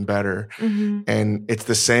should have been better. And it's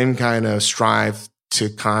the same kind of strive to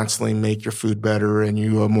constantly make your food better and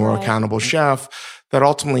you a more accountable chef that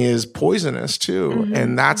ultimately is poisonous too.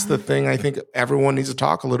 And that's the thing I think everyone needs to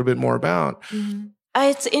talk a little bit more about.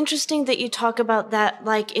 It's interesting that you talk about that,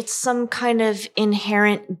 like it's some kind of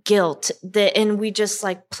inherent guilt that, and we just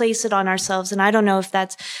like place it on ourselves. And I don't know if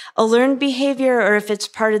that's a learned behavior or if it's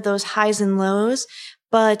part of those highs and lows,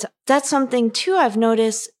 but that's something too I've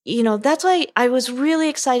noticed, that's why I was really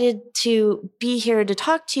excited to be here to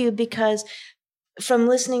talk to you, because from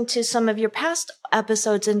listening to some of your past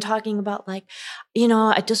episodes and talking about like,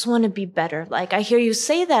 I just want to be better. Like I hear you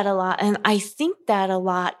say that a lot and I think that a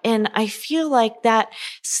lot. And I feel like that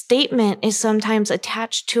statement is sometimes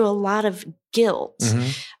attached to a lot of guilt.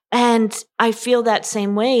 And I feel that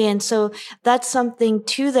same way. And so that's something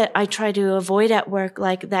too that I try to avoid at work,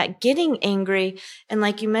 like that getting angry. And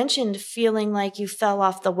like you mentioned, feeling like you fell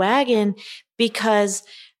off the wagon, because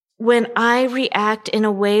when I react in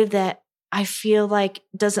a way that I feel like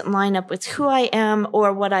doesn't line up with who I am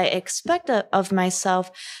or what I expect of myself,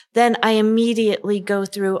 then I immediately go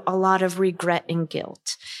through a lot of regret and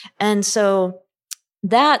guilt. And so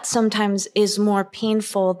that sometimes is more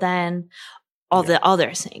painful than all the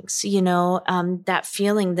other things, that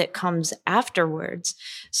feeling that comes afterwards.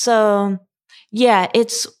 So yeah,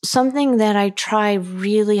 it's something that I try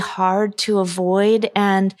really hard to avoid.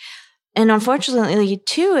 And unfortunately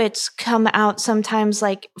too, it's come out sometimes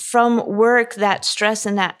like from work, that stress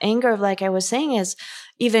and that anger, like I was saying, is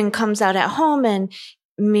even comes out at home. And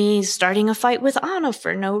me starting a fight with Anna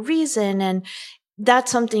for no reason. And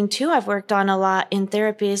that's something too I've worked on a lot in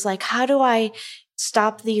therapy, is like, how do I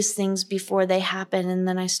stop these things before they happen? And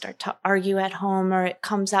then I start to argue at home, or it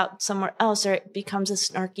comes out somewhere else, or it becomes a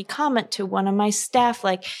snarky comment to one of my staff.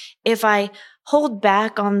 Like, if I hold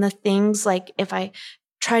back on the things, like if I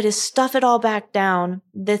try to stuff it all back down,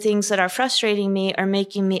 the things that are frustrating me or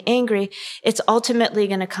making me angry, it's ultimately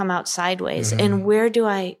going to come out sideways. Mm-hmm. And where do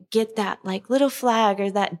I get that like little flag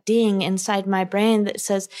or that ding inside my brain that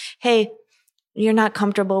says, hey, you're not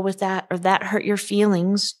comfortable with that, or that hurt your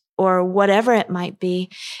feelings, or whatever it might be,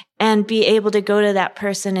 and be able to go to that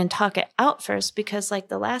person and talk it out first? Because like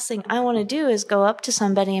the last thing I want to do is go up to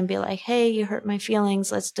somebody and be like, hey, you hurt my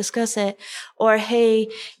feelings, let's discuss it. Or, hey,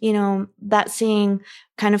 that scene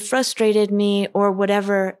kind of frustrated me, or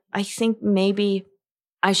whatever I think maybe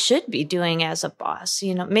I should be doing as a boss,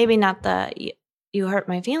 maybe not the you hurt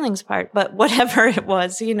my feelings part, but whatever it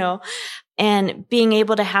was, and being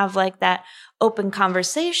able to have like that open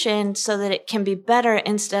conversation so that it can be better,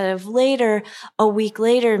 instead of later, a week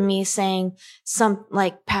later, me saying some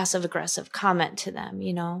like passive aggressive comment to them,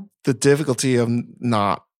 The difficulty of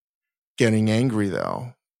not getting angry,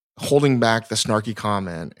 though, holding back the snarky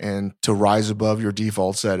comment and to rise above your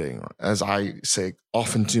default setting, as I say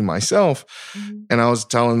often to myself. Mm-hmm. And I was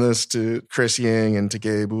telling this to Chris Yang and to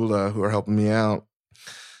Gabe Ula, who are helping me out.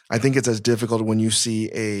 I think it's as difficult when you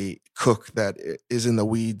see a cook that is in the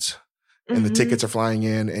weeds and the tickets are flying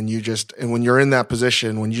in, and when you're in that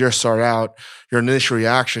position, when you just start out, your initial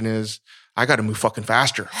reaction is, I got to move fucking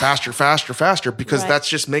faster, because that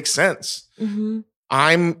just makes sense. Mm-hmm.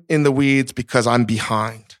 I'm in the weeds because I'm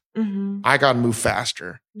behind. Mm-hmm. I got to move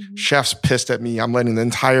faster. Mm-hmm. Chef's pissed at me. I'm letting the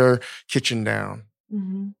entire kitchen down.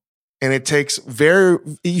 Mm-hmm. And it takes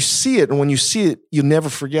you see it. And when you see it, you'll never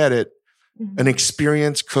forget it. Mm-hmm. An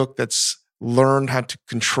experienced cook that's learned how to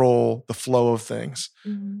control the flow of things.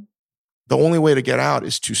 Mm-hmm. The only way to get out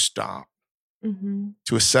is to stop,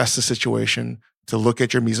 to assess the situation, to look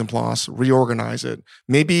at your mise en place, reorganize it,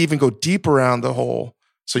 maybe even go deep around the hole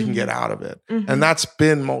so you can get out of it. Mm-hmm. And that's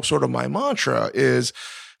been sort of my mantra, is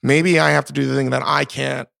maybe I have to do the thing that I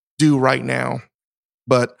can't do right now,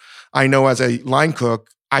 but I know as a line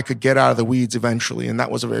cook, I could get out of the weeds eventually. And that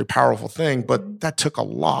was a very powerful thing, but that took a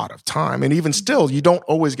lot of time. And even still, you don't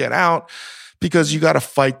always get out because you got to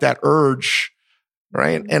fight that urge,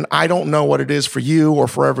 right? And I don't know what it is for you or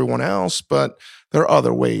for everyone else, but there are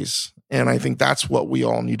other ways. And I think that's what we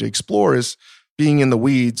all need to explore, is being in the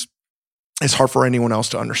weeds is hard for anyone else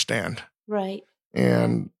to understand. Right.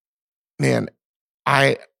 And man,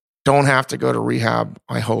 I don't have to go to rehab,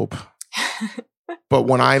 I hope. But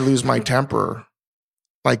when I lose my temper,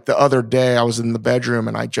 like the other day, I was in the bedroom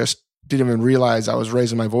and I just didn't even realize I was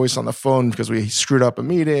raising my voice on the phone because we screwed up a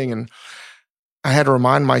meeting. And I had to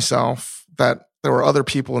remind myself that there were other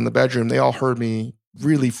people in the bedroom. They all heard me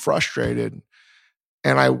really frustrated.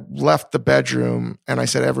 And I left the bedroom and I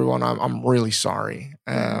said, everyone, I'm really sorry.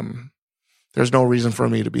 There's no reason for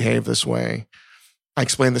me to behave this way. I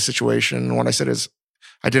explained the situation. And what I said is,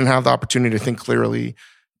 I didn't have the opportunity to think clearly.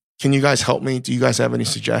 Can you guys help me? Do you guys have any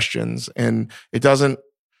suggestions? And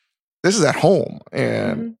this is at home.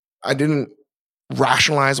 And I didn't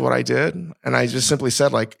rationalize what I did. And I just simply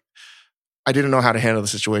said, like, I didn't know how to handle the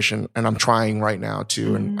situation, and I'm trying right now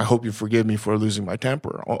to, and I hope you forgive me for losing my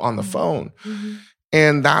temper on the phone. Mm-hmm.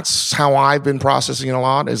 And that's how I've been processing it a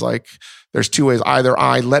lot, is like, there's two ways. Either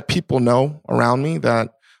I let people know around me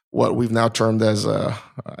that what we've now termed as, I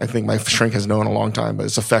think my shrink has known a long time, but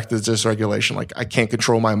it's affective dysregulation. Like, I can't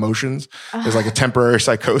control my emotions. There's like a temporary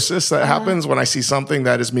psychosis that happens when I see something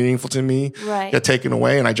that is meaningful to me get taken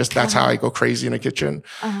away. And that's how I go crazy in a kitchen.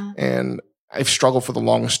 And I've struggled for the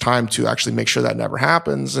longest time to actually make sure that never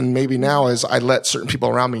happens. And maybe now, as I let certain people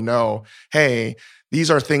around me know, hey,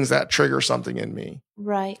 these are things that trigger something in me.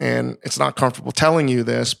 Right. And it's not comfortable telling you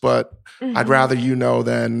this, but I'd rather you know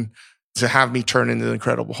than to have me turn into the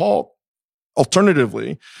Incredible Hulk.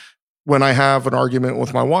 Alternatively, when I have an argument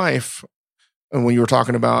with my wife, and when you were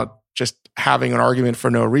talking about just having an argument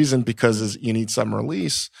for no reason because you need some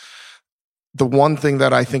release, the one thing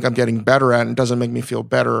that I think I'm getting better at, and doesn't make me feel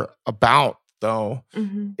better about, though,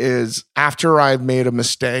 is after I've made a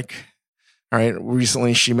mistake. All right.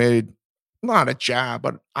 Recently, she made not a jab,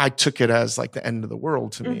 but I took it as like the end of the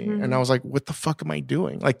world to me. And I was like, what the fuck am I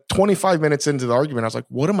doing? Like 25 minutes into the argument, I was like,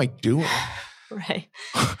 what am I doing? Right.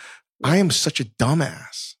 I am such a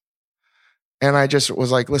dumbass. And I just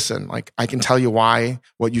was like, listen, like, I can tell you why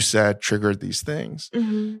what you said triggered these things.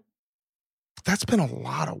 But that's been a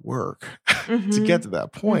lot of work to get to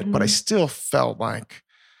that point. But I still felt like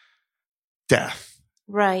death.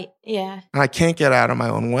 Right. Yeah. And I can't get out of my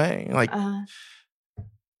own way. Like,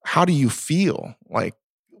 how do you feel like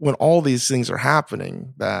when all these things are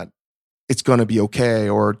happening that it's going to be okay?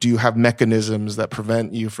 Or do you have mechanisms that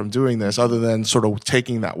prevent you from doing this other than sort of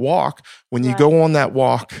taking that walk? When you go on that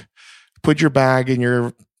walk, put your bag in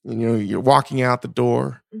you're walking out the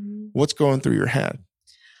door. What's going through your head?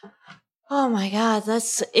 Oh my God,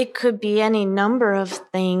 it could be any number of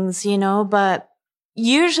things, but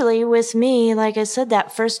usually with me, like I said,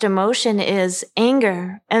 that first emotion is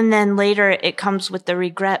anger. And then later it comes with the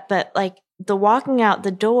regret. But like the walking out the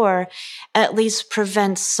door at least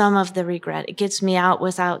prevents some of the regret. It gets me out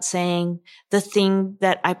without saying the thing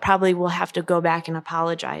that I probably will have to go back and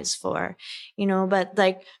apologize for, but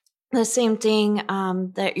like the same thing,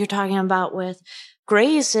 that you're talking about with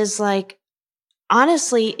Grace is like,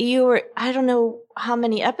 honestly, I don't know how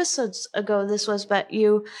many episodes ago this was, but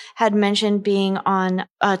you had mentioned being on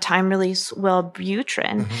a time release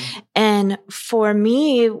Wellbutrin. And for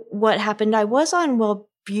me, what happened, I was on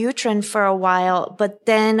Wellbutrin for a while, but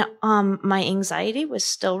then my anxiety was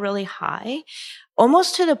still really high,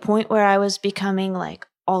 almost to the point where I was becoming like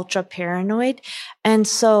ultra paranoid. And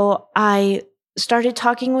so I started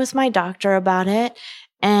talking with my doctor about it,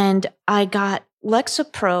 and I got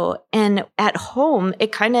Lexapro, and at home,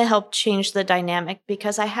 it kind of helped change the dynamic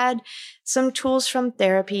because I had some tools from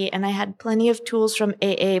therapy and I had plenty of tools from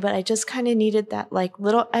AA, but I just kind of needed that like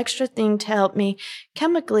little extra thing to help me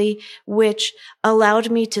chemically, which allowed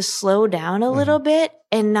me to slow down a little bit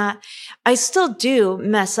and I still do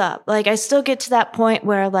mess up. Like I still get to that point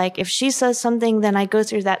where like if she says something, then I go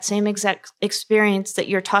through that same exact experience that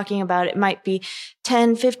you're talking about. It might be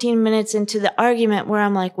 10, 15 minutes into the argument where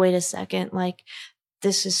I'm like, wait a second, like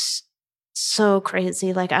this is so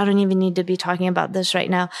crazy. Like I don't even need to be talking about this right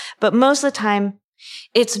now. But most of the time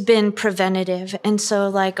it's been preventative. And so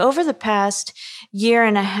like over the past year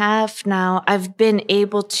and a half now, I've been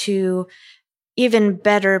able to even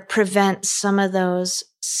better prevent some of those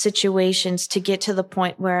situations to get to the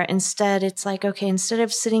point where instead it's like, okay, instead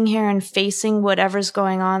of sitting here and facing whatever's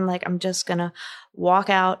going on, like I'm just going to walk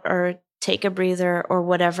out or take a breather or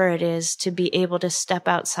whatever it is to be able to step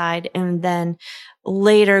outside and then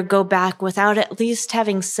later go back without at least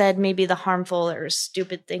having said maybe the harmful or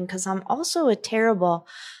stupid thing. Cause I'm also a terrible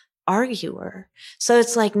arguer. So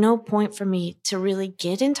it's like no point for me to really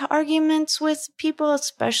get into arguments with people,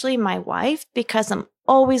 especially my wife, because I'm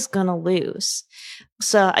always going to lose.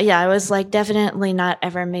 So yeah, I was like definitely not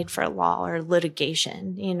ever made for law or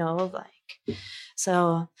litigation,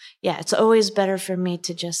 so yeah, it's always better for me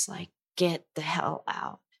to just like get the hell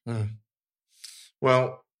out.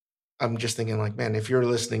 Well, I'm just thinking like, man, if you're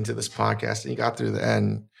listening to this podcast and you got through the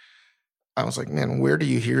end, I was like, man, where do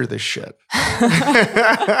you hear this shit?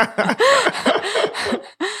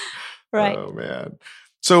 Right. Oh, man.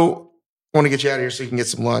 So I want to get you out of here so you can get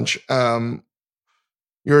some lunch.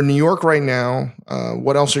 You're in New York right now.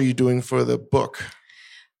 What else are you doing for the book?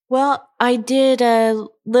 Well, I did a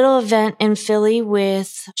little event in Philly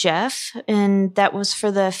with Jeff, and that was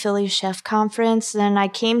for the Philly Chef Conference. Then I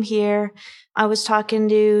came here. I was talking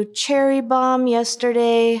to Cherry Bomb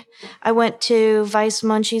yesterday. I went to Vice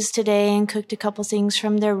Munchies today and cooked a couple things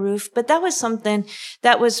from their roof. But that was something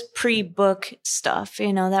that was pre-book stuff.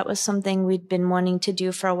 That was something we'd been wanting to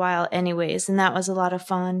do for a while anyways. And that was a lot of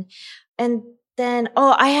fun. And then,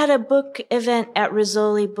 I had a book event at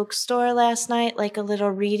Rizzoli Bookstore last night, like a little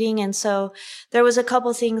reading. And so there was a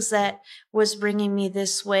couple things that was bringing me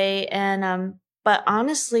this way. And, but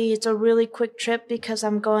honestly, it's a really quick trip because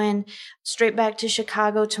I'm going straight back to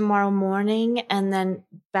Chicago tomorrow morning and then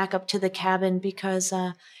back up to the cabin because,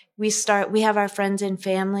 we have our friends and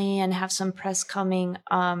family and have some press coming,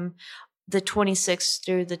 the 26th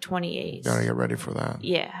through the 28th. Gotta get ready for that.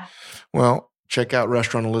 Yeah. Well, check out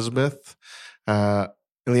Restaurant Elizabeth.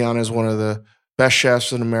 Iliana is one of the best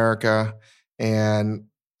chefs in America and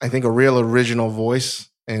I think a real original voice.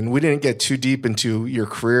 And we didn't get too deep into your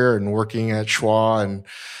career and working at Schwa.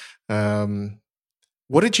 And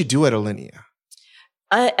what did you do at Iliana?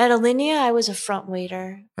 At Iliana, I was a front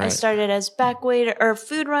waiter. Right. I started as back waiter or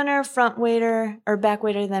food runner, front waiter, or back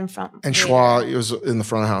waiter, then front waiter. And Schwa, it was in the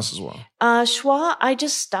front of the house as well. Schwa, I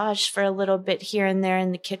just staged for a little bit here and there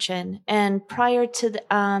in the kitchen. And prior to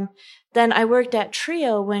the, then I worked at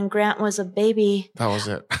Trio when Grant was a baby. That was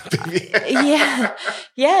it. Yeah.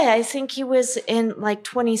 I think he was in like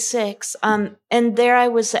 26. And there I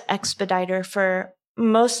was an expediter for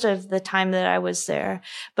most of the time that I was there.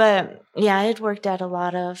 But yeah, I had worked at a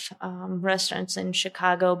lot of restaurants in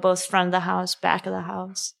Chicago, both front of the house, back of the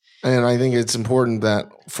house. And I think it's important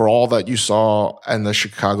that for all that you saw in the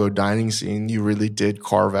Chicago dining scene, you really did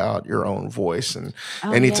carve out your own voice. And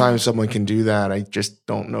anytime someone can do that, I just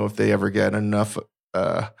don't know if they ever get enough.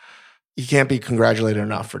 You can't be congratulated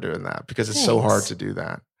enough for doing that because it's so hard to do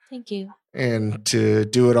that. Thank you. And to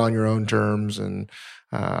do it on your own terms, and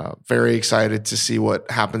very excited to see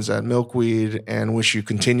what happens at Milkweed, and wish you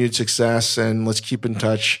continued success, and let's keep in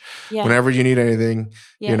touch whenever you need anything,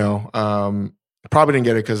 you know. Probably didn't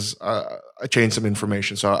get it because I changed some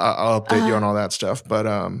information, so I'll update you on all that stuff. But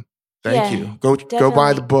thank you. Go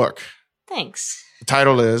buy the book. Thanks. The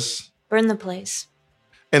title is Burn the Place.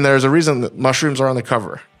 And there's a reason that mushrooms are on the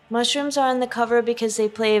cover. Mushrooms are on the cover because they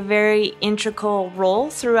play a very integral role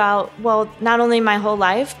throughout, well, not only my whole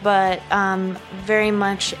life, but very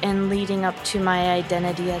much in leading up to my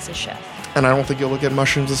identity as a chef. And I don't think you'll look at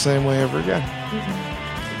mushrooms the same way ever again.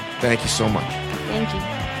 Thank you so much. Thank you.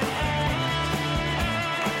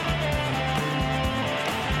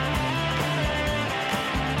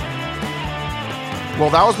 Well,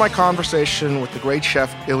 that was my conversation with the great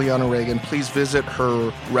chef Iliana Regan. Please visit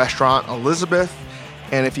her restaurant, Elizabeth.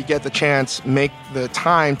 And if you get the chance, make the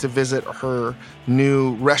time to visit her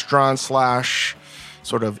new restaurant /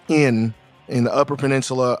 sort of inn in the Upper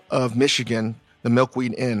Peninsula of Michigan, the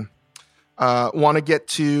Milkweed Inn. Want to get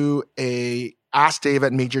to a Ask Dave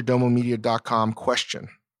at MajorDomoMedia.com question.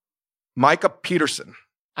 Micah Peterson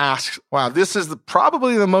asks, wow, this is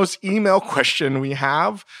probably the most email question we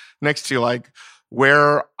have next to like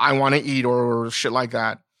where I want to eat or shit like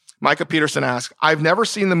that. Micah Peterson asks, I've never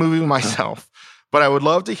seen the movie myself, but I would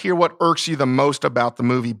love to hear what irks you the most about the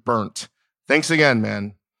movie Burnt. Thanks again,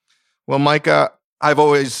 man. Well, Micah, I've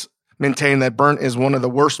always maintained that Burnt is one of the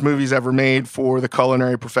worst movies ever made for the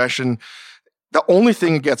culinary profession. The only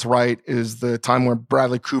thing it gets right is the time where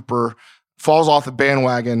Bradley Cooper falls off the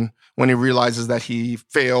bandwagon when he realizes that he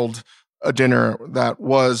failed a dinner that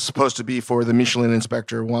was supposed to be for the Michelin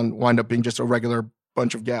inspector, wind up being just a regular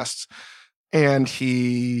bunch of guests. And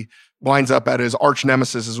he winds up at his arch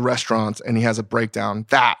nemesis' restaurant, and he has a breakdown.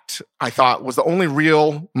 That, I thought, was the only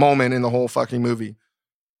real moment in the whole fucking movie.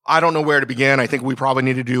 I don't know where to begin. I think we probably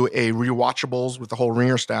need to do a rewatchables with the whole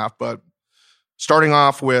Ringer staff, but starting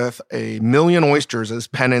off with a million oysters as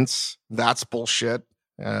penance, that's bullshit.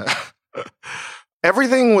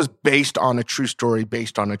 Everything was based on a true story,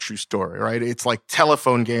 right? It's like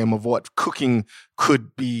telephone game of what cooking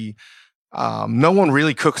could be. No one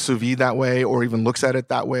really cooks sous vide that way or even looks at it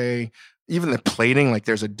that way. Even the plating, like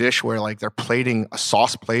there's a dish where like they're plating a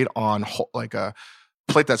sauce plate on like a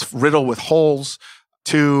plate that's riddled with holes,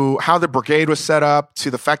 to how the brigade was set up,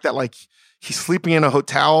 to the fact that like he's sleeping in a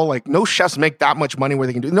hotel. Like no chefs make that much money where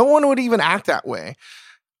they can do. No one would even act that way.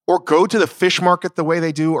 Or go to the fish market the way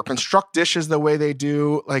they do, or construct dishes the way they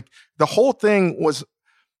do. Like the whole thing was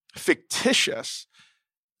fictitious.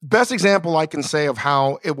 Best example I can say of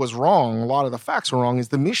how it was wrong, a lot of the facts were wrong, is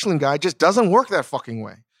the Michelin Guide just doesn't work that fucking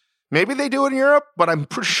way. Maybe they do it in Europe, but I'm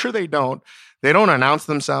pretty sure they don't. They don't announce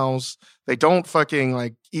themselves. They don't fucking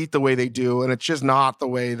like eat the way they do. And it's just not the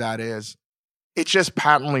way that is. It's just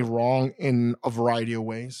patently wrong in a variety of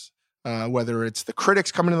ways. Whether it's the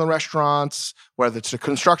critics coming to the restaurants, whether it's the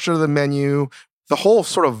construction of the menu, the whole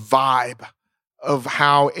sort of vibe of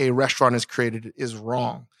how a restaurant is created is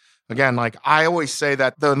wrong. Again, like I always say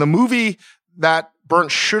that the movie that Burnt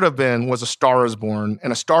should have been was A Star is Born,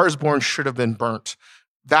 and A Star is Born should have been Burnt.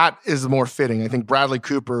 That is more fitting. I think Bradley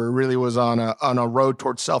Cooper really was on a road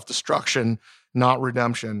towards self-destruction, not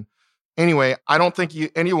redemption. Anyway, I don't think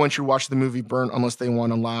anyone should watch the movie Burnt unless they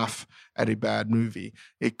want to laugh at a bad movie.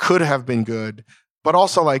 It could have been good, but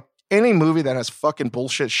also like any movie that has fucking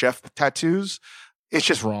bullshit chef tattoos, it's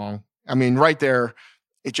just wrong. I mean, right there,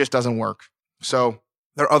 it just doesn't work. So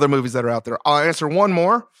there are other movies that are out there. I'll answer one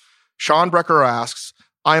more. Sean Brecker asks,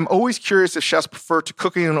 I am always curious if chefs prefer to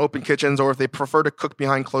cooking in open kitchens or if they prefer to cook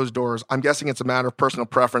behind closed doors. I'm guessing it's a matter of personal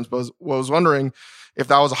preference, but was wondering if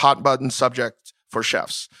that was a hot button subject for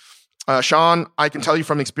chefs. Sean, I can tell you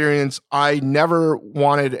from experience, I never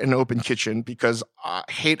wanted an open kitchen because I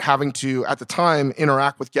hate having to, at the time,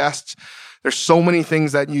 interact with guests. There's so many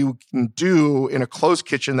things that you can do in a closed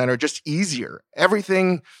kitchen that are just easier.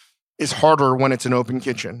 Everything is harder when it's an open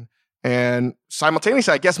kitchen. And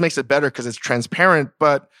simultaneously, I guess, makes it better because it's transparent.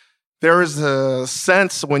 But there is a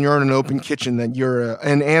sense when you're in an open kitchen that you're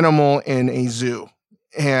an animal in a zoo.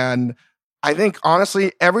 And I think,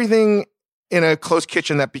 honestly, everything in a closed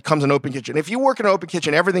kitchen that becomes an open kitchen. If you work in an open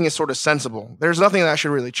kitchen, everything is sort of sensible. There's nothing that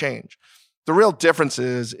should really change. The real difference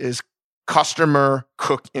is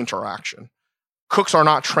customer-cook interaction. cooks are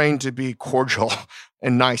not trained to be cordial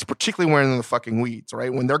and nice, particularly when they're in the fucking weeds,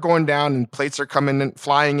 right? When they're going down and plates are coming and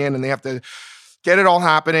flying in and they have to get it all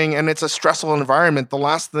happening and it's a stressful environment, the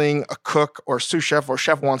last thing a cook or sous chef or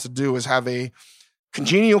chef wants to do is have a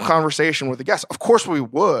congenial conversation with the guests. Of course we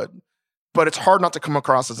would, but it's hard not to come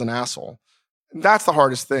across as an asshole. That's the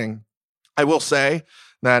hardest thing. I will say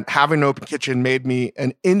that having an open kitchen made me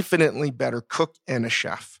an infinitely better cook and a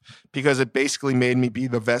chef because it basically made me be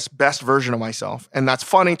the best version of myself. And that's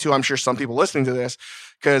funny too. I'm sure some people listening to this,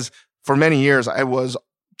 because for many years I was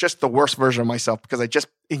just the worst version of myself because I just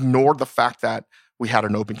ignored the fact that we had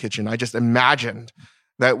an open kitchen. I just imagined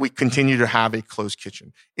that we continue to have a closed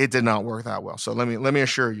kitchen. It did not work that well. So let me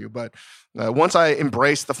assure you. But once I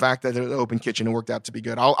embraced the fact that it was an open kitchen, it worked out to be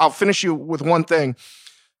good. I'll finish you with one thing.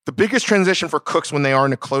 The biggest transition for cooks when they are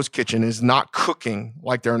in a closed kitchen is not cooking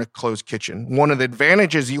like they're in a closed kitchen. One of the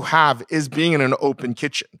advantages you have is being in an open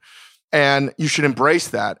kitchen. And you should embrace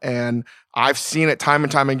that. And I've seen it time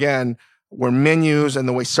and time again where menus and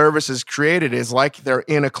the way service is created is like they're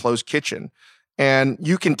in a closed kitchen. And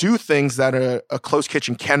you can do things that a closed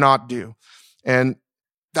kitchen cannot do. And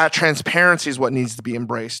that transparency is what needs to be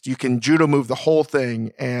embraced. You can judo move the whole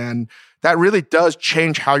thing. And that really does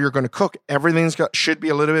change how you're going to cook. Should be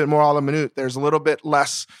a little bit more a la minute. There's a little bit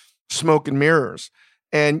less smoke and mirrors.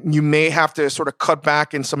 And you may have to sort of cut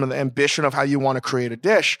back in some of the ambition of how you want to create a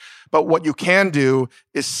dish. But what you can do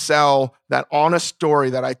is sell that honest story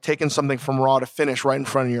that I've taken something from raw to finish right in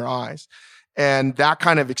front of your eyes. And that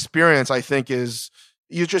kind of experience, I think,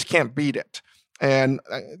 you just can't beat it. And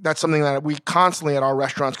that's something that we constantly at our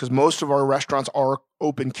restaurants, because most of our restaurants are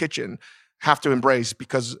open kitchen, have to embrace,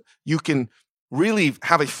 because you can really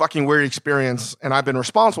have a fucking weird experience. And I've been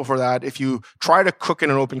responsible for that if you try to cook in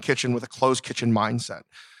an open kitchen with a closed kitchen mindset.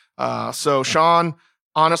 So Sean,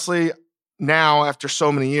 honestly, now after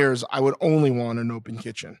so many years, I would only want an open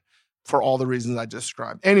kitchen for all the reasons I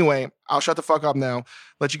described. Anyway, I'll shut the fuck up now.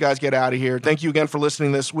 Let you guys get out of here. Thank you again for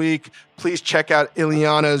listening this week. Please check out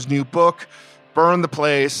Iliana's new book, Burn the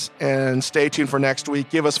Place, and stay tuned for next week.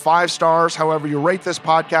 Give us 5 stars, however you rate this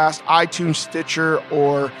podcast, iTunes, Stitcher,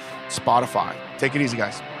 or Spotify. Take it easy,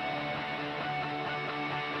 guys.